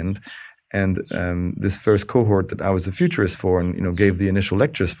job at the end. And this first cohort that I was a futurist for and, gave the initial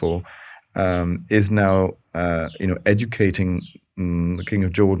lectures for is now, educating the King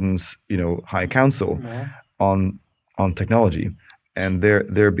of Jordan's, High Council on technology. And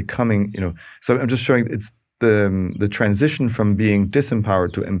they're becoming, so I'm just showing it's the transition from being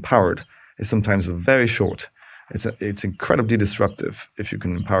disempowered to empowered is sometimes very short. It's incredibly disruptive if you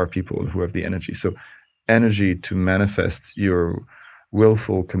can empower people who have the energy. So energy to manifest your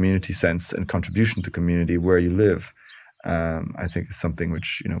willful community sense and contribution to community where you live, I think is something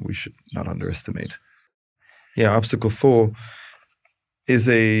which, we should not underestimate. Yeah, obstacle 4 is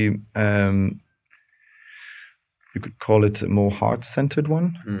you could call it a more heart-centered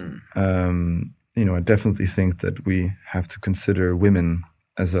one. I definitely think that we have to consider women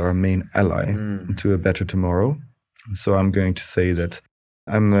as our main ally to a better tomorrow. So I'm going to say that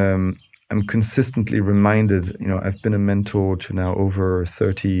I'm consistently reminded, I've been a mentor to now over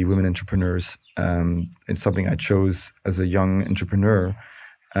 30 women entrepreneurs. It's something I chose as a young entrepreneur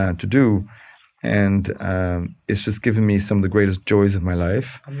to do. And it's just given me some of the greatest joys of my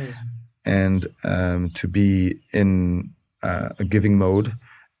life. Amazing. And to be in a giving mode.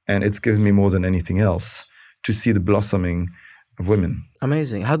 And it's given me more than anything else to see the blossoming of women.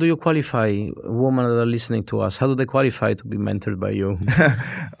 Amazing. How do you qualify women that are listening to us? How do they qualify to be mentored by you?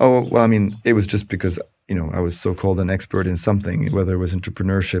 Oh, well, I mean, it was just because, I was so-called an expert in something, whether it was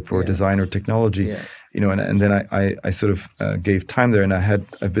entrepreneurship or design or technology, and then I sort of gave time there, and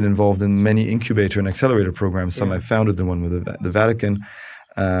I've been involved in many incubator and accelerator programs. Some I founded, the one with the Vatican,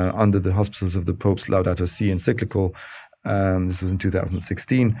 under the auspices of the Pope's Laudato Si encyclical. This was in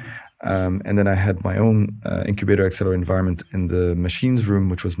 2016. And then I had my own incubator accelerator environment in the machines room,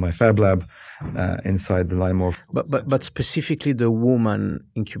 which was my fab lab inside the Limor. But specifically the woman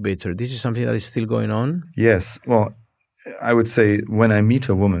incubator, this is something that is still going on? Yes. Well, I would say when I meet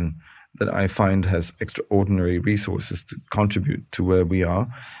a woman that I find has extraordinary resources to contribute to where we are,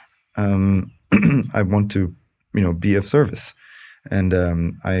 I want to, be of service. And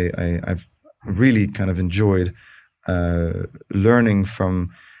I've really kind of enjoyed learning from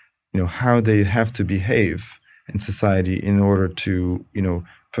how they have to behave in society in order to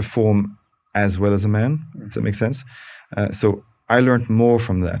perform as well as a man. Does that make sense? So I learned more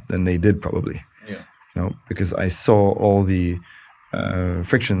from that than they did probably. Because I saw all the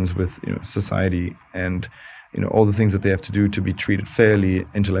frictions with society and all the things that they have to do to be treated fairly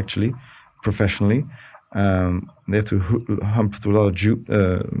intellectually, professionally. They have to hump through a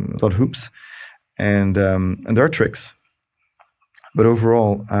lot of hoops. And there are tricks, but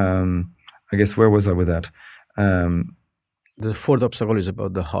overall, I guess where was I with that? The fourth obstacle is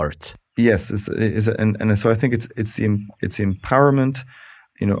about the heart. Yes, and so I think it's the empowerment,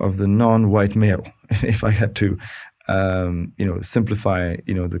 of the non-white male. If I had to, simplify,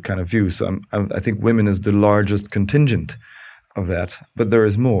 the kind of view. So I think women is the largest contingent of that, but there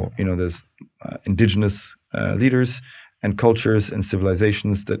is more. There's indigenous leaders and cultures and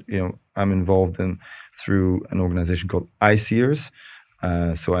civilizations that I'm involved in through an organization called ICEERS.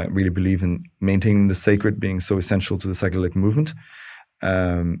 So I really believe in maintaining the sacred being so essential to the psychedelic movement,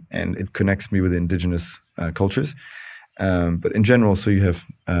 and it connects me with indigenous cultures. But in general, so you have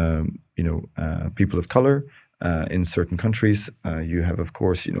people of color in certain countries. You have, of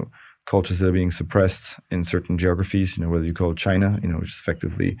course, cultures that are being suppressed in certain geographies. Whether you call it China, which is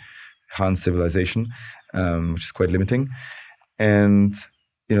effectively Han civilization, which is quite limiting. And,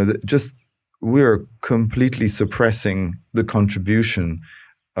 we're completely suppressing the contribution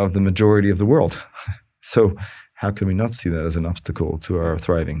of the majority of the world. So how can we not see that as an obstacle to our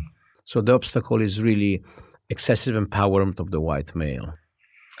thriving? So the obstacle is really excessive empowerment of the white male.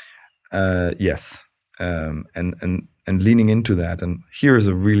 Yes, and leaning into that. And here is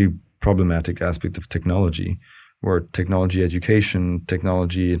a really problematic aspect of technology, where technology education,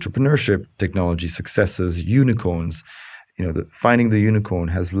 technology entrepreneurship, technology successes, unicorns, finding the unicorn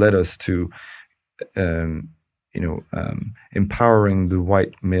has led us to, empowering the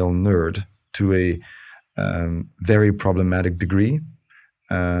white male nerd to a very problematic degree,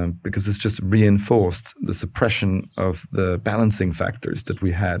 because it's just reinforced the suppression of the balancing factors that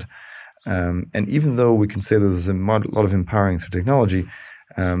we had. And even though we can say there's a lot of empowering through technology,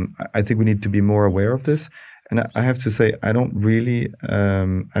 I think we need to be more aware of this. And I have to say, I don't really,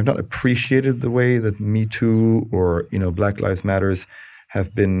 I've not appreciated the way that Me Too or, Black Lives Matters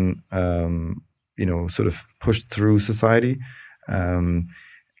have been, sort of pushed through society.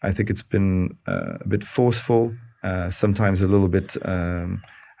 I think it's been a bit forceful, sometimes a little bit, I'm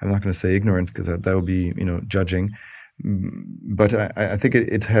not going to say ignorant, because that would be, judging. But I think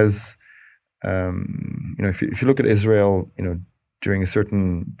it has, if you look at Israel, during a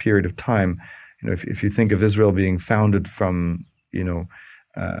certain period of time, if you think of Israel being founded from,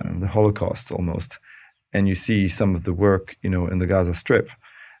 the Holocaust almost, and you see some of the work, in the Gaza Strip,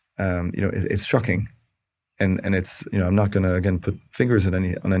 it's shocking. And it's, I'm not going to, again, put fingers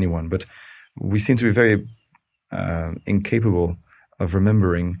on anyone, but we seem to be very incapable of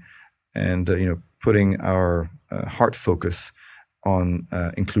remembering and, putting our heart focus on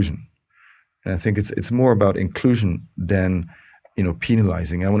inclusion. And I think it's more about inclusion than,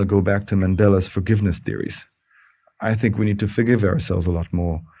 penalizing. I want to go back to Mandela's forgiveness theories. I think we need to forgive ourselves a lot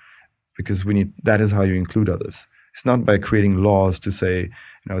more, because that is how you include others. It's not by creating laws to say,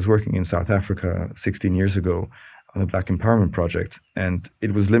 I was working in South Africa 16 years ago on a Black empowerment project, and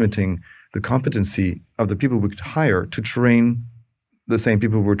it was limiting the competency of the people we could hire to train the same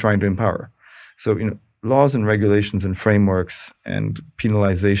people we're trying to empower. So, laws and regulations and frameworks and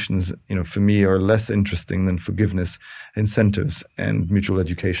penalizations, for me, are less interesting than forgiveness, incentives, and mutual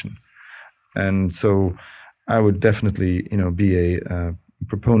education. And so I would definitely, be a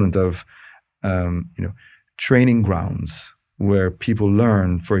proponent of, training grounds where people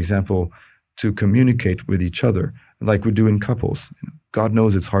learn, for example, to communicate with each other like we do in couples. God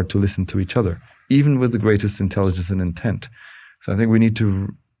knows it's hard to listen to each other, even with the greatest intelligence and intent. So I think we need to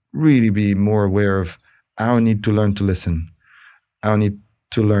really be more aware of our need to learn to listen, our need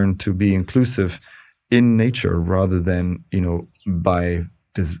to learn to be inclusive in nature rather than, by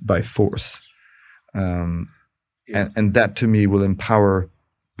force. And that, to me, will empower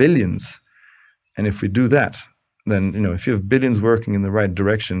billions. And if we do that, then, if you have billions working in the right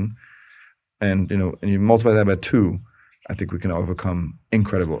direction and you multiply that by 2, I think we can overcome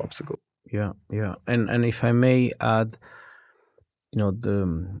incredible obstacles. Yeah. And if I may add, I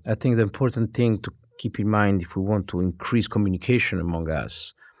think the important thing to keep in mind if we want to increase communication among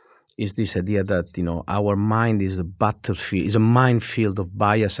us is this idea that, our mind is a minefield of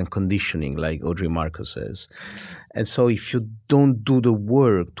bias and conditioning, like Audrey Marcus says. And so if you don't do the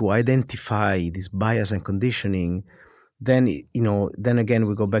work to identify this bias and conditioning, then, then again,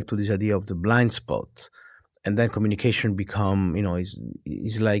 we go back to this idea of the blind spot. And then communication become,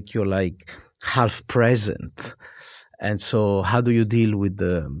 is like you're like half present. And so how do you deal with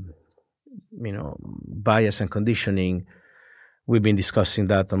the, bias and conditioning? We've been discussing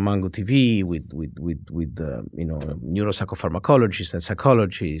that on Mango TV with neuropsychopharmacologists and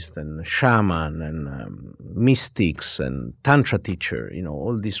psychologists and shaman and mystics and tantra teacher,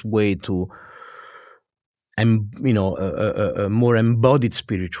 all this way to, a more embodied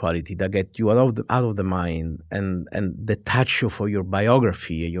spirituality that get you out of the mind and detach you for your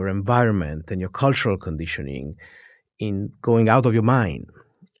biography, your environment, and your cultural conditioning in going out of your mind.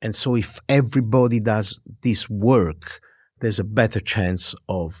 And so if everybody does this work, there's a better chance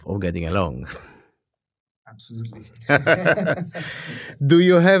of getting along. Absolutely. Do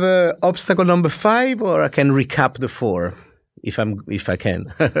you have a obstacle number 5, or I can recap the 4 if I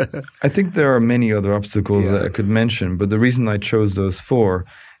can? I think there are many other obstacles that I could mention, but the reason I chose those 4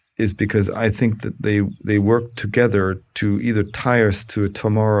 is because I think that they work together to either tie us to a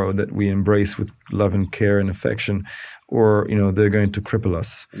tomorrow that we embrace with love and care and affection, or they're going to cripple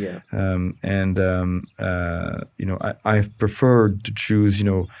us. Yeah. I've preferred to choose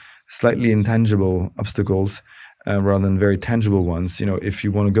slightly intangible obstacles rather than very tangible ones. If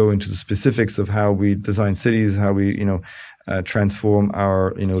you want to go into the specifics of how we design cities, how we transform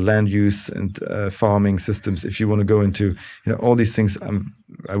our land use and farming systems, if you want to go into all these things,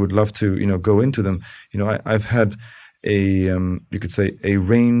 I would love to go into them. I've had a you could say a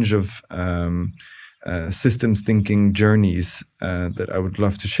range of systems thinking journeys that I would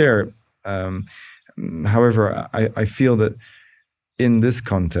love to share. However, I feel that in this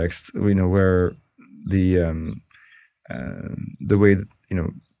context, where the way that,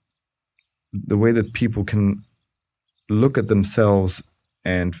 the way that people can look at themselves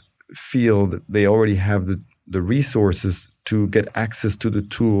and feel that they already have the resources to get access to the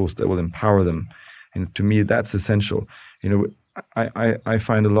tools that will empower them. And to me, that's essential. I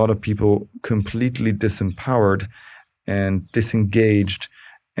find a lot of people completely disempowered and disengaged,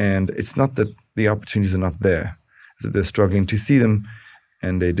 and it's not that the opportunities are not there, it's that they're struggling to see them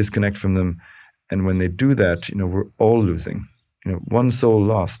and they disconnect from them. And when they do that, we're all losing. One soul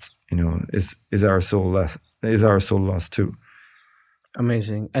lost, is our soul lost too.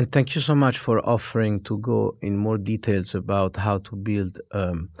 Amazing. And thank you so much for offering to go in more details about how to build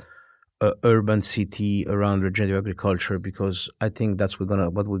an urban city around regenerative agriculture, because I think that's what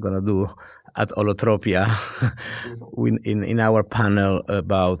we're gonna do at Holotropia in our panel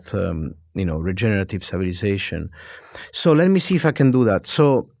about regenerative civilization. So let me see if I can do that.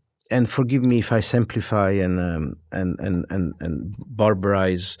 So, and forgive me if I simplify and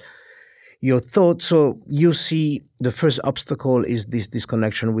barbarize your thoughts. So you see the first obstacle is this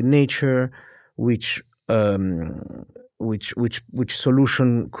disconnection with nature, which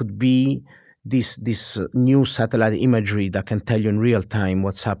solution could be this new satellite imagery that can tell you in real time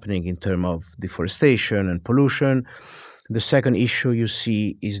what's happening in terms of deforestation and pollution. The second issue you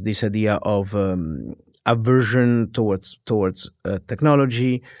see is this idea of aversion towards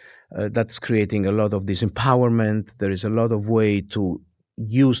technology that's creating a lot of disempowerment. There is a lot of way to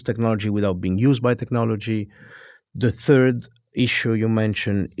use technology without being used by technology. The third issue you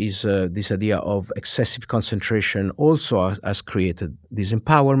mentioned is this idea of excessive concentration also has created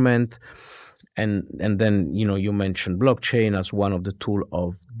disempowerment. And then, you mentioned blockchain as one of the tools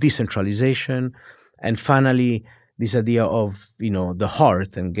of decentralization. And finally, this idea of, the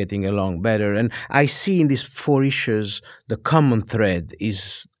heart and getting along better. And I see in these four issues, the common thread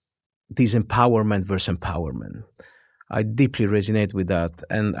is disempowerment versus empowerment. I deeply resonate with that.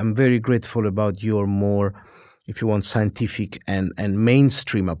 And I'm very grateful about your more, if you want, scientific and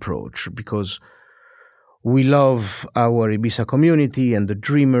mainstream approach, because we love our Ibiza community and the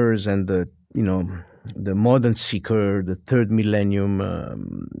dreamers and the modern seeker, the third millennium,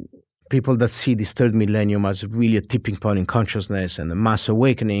 people that see this third millennium as really a tipping point in consciousness and a mass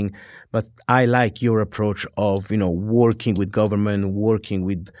awakening. But I like your approach of, working with government, working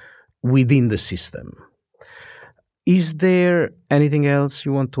within the system. Is there anything else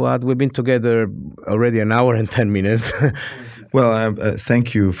you want to add? We've been together already an hour and 10 minutes. Well,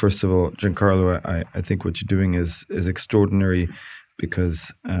 thank you, first of all, Giancarlo. I think what you're doing is extraordinary,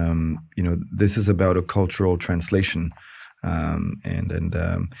 because this is about a cultural translation, and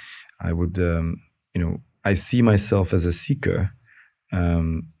I would I see myself as a seeker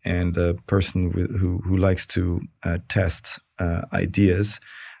and a person who likes to test ideas,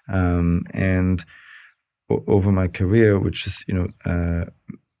 and over my career, which is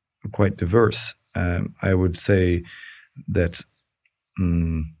quite diverse, I would say that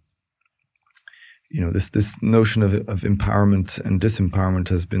this notion of empowerment and disempowerment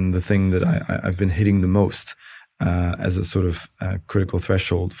has been the thing that I've been hitting the most as a sort of critical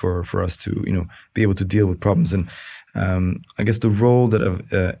threshold for us to be able to deal with problems. And I guess the role that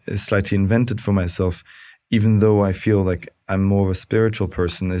I've slightly invented for myself, even though I feel like I'm more of a spiritual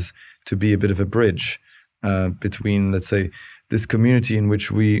person, is to be a bit of a bridge between, let's say, this community in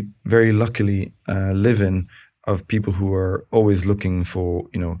which we very luckily live in, of people who are always looking for,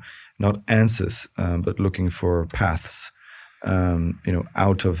 not answers, but looking for paths,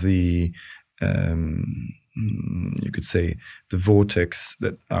 out of the, you could say, the vortex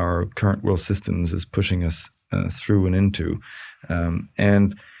that our current world systems is pushing us through and into.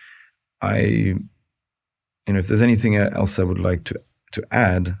 And I, if there's anything else I would like to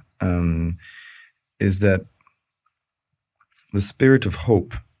add, is that the spirit of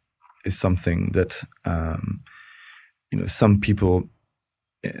hope is something that some people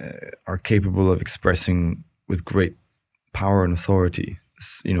are capable of expressing with great power and authority.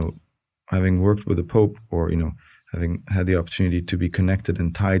 Having worked with the Pope, or having had the opportunity to be connected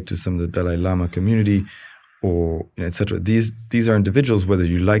and tied to some of the Dalai Lama community, or etc. These are individuals, whether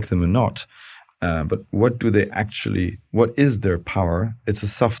you like them or not. But what is their power? It's a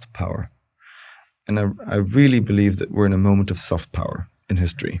soft power. And I really believe that we're in a moment of soft power in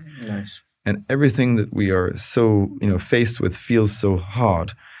history. Nice. And everything that we are so, faced with feels so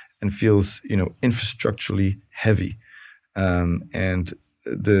hard and feels, infrastructurally heavy. And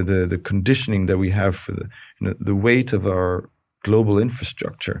the conditioning that we have for the weight of our global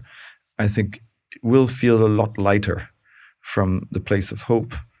infrastructure, I think will feel a lot lighter from the place of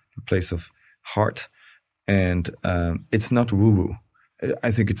hope, the place of heart. And it's not woo-woo.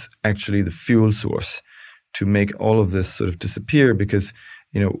 I think it's actually the fuel source to make all of this sort of disappear, because,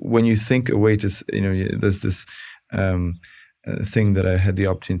 when you think a way to, there's this thing that I had the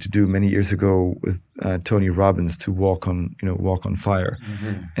opportunity to do many years ago with Tony Robbins, to walk on fire.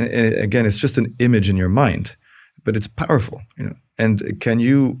 Mm-hmm. And again, it's just an image in your mind, but it's powerful, And can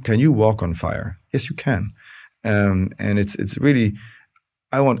you walk on fire? Yes, you can. And it's really,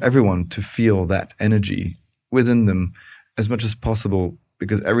 I want everyone to feel that energy within them as much as possible,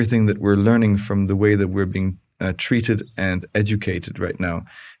 because everything that we're learning from the way that we're being treated and educated right now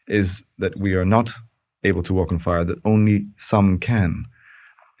is that we are not able to walk on fire, that only some can.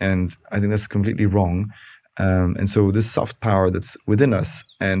 And I think that's completely wrong. And so this soft power that's within us,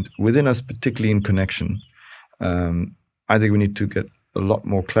 and within us particularly in connection, I think we need to get a lot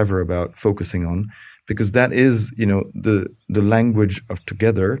more clever about focusing on, because that is, the language of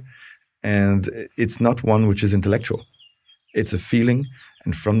together, and it's not one which is intellectual. It's a feeling,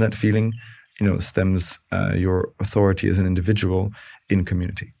 and from that feeling, stems your authority as an individual in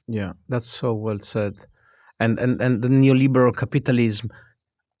community. Yeah, that's so well said. And the neoliberal capitalism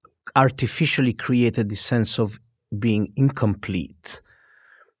artificially created this sense of being incomplete,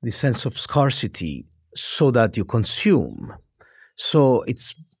 this sense of scarcity, so that you consume. So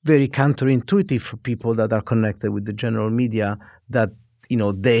it's very counterintuitive for people that are connected with the general media that,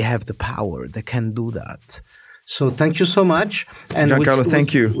 they have the power, they can do that. So thank you so much. And Giancarlo,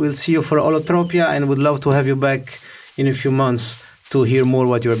 thank you. We'll see you for Holotropia, and would love to have you back in a few months to hear more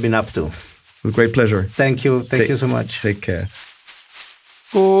what you have been up to. With great pleasure. Thank you. Thank you so much. Take care.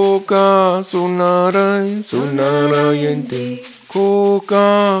 Koka sunarai sunarayente.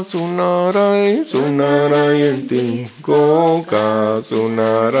 Koka sunarai sunarayente. Koka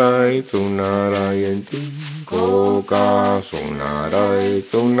sunarai sunarayente. Koka sunarai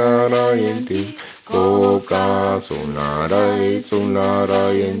sunarayente. Koka sunarai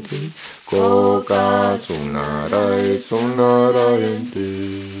sunarayente. Koka sunarai sunarayente.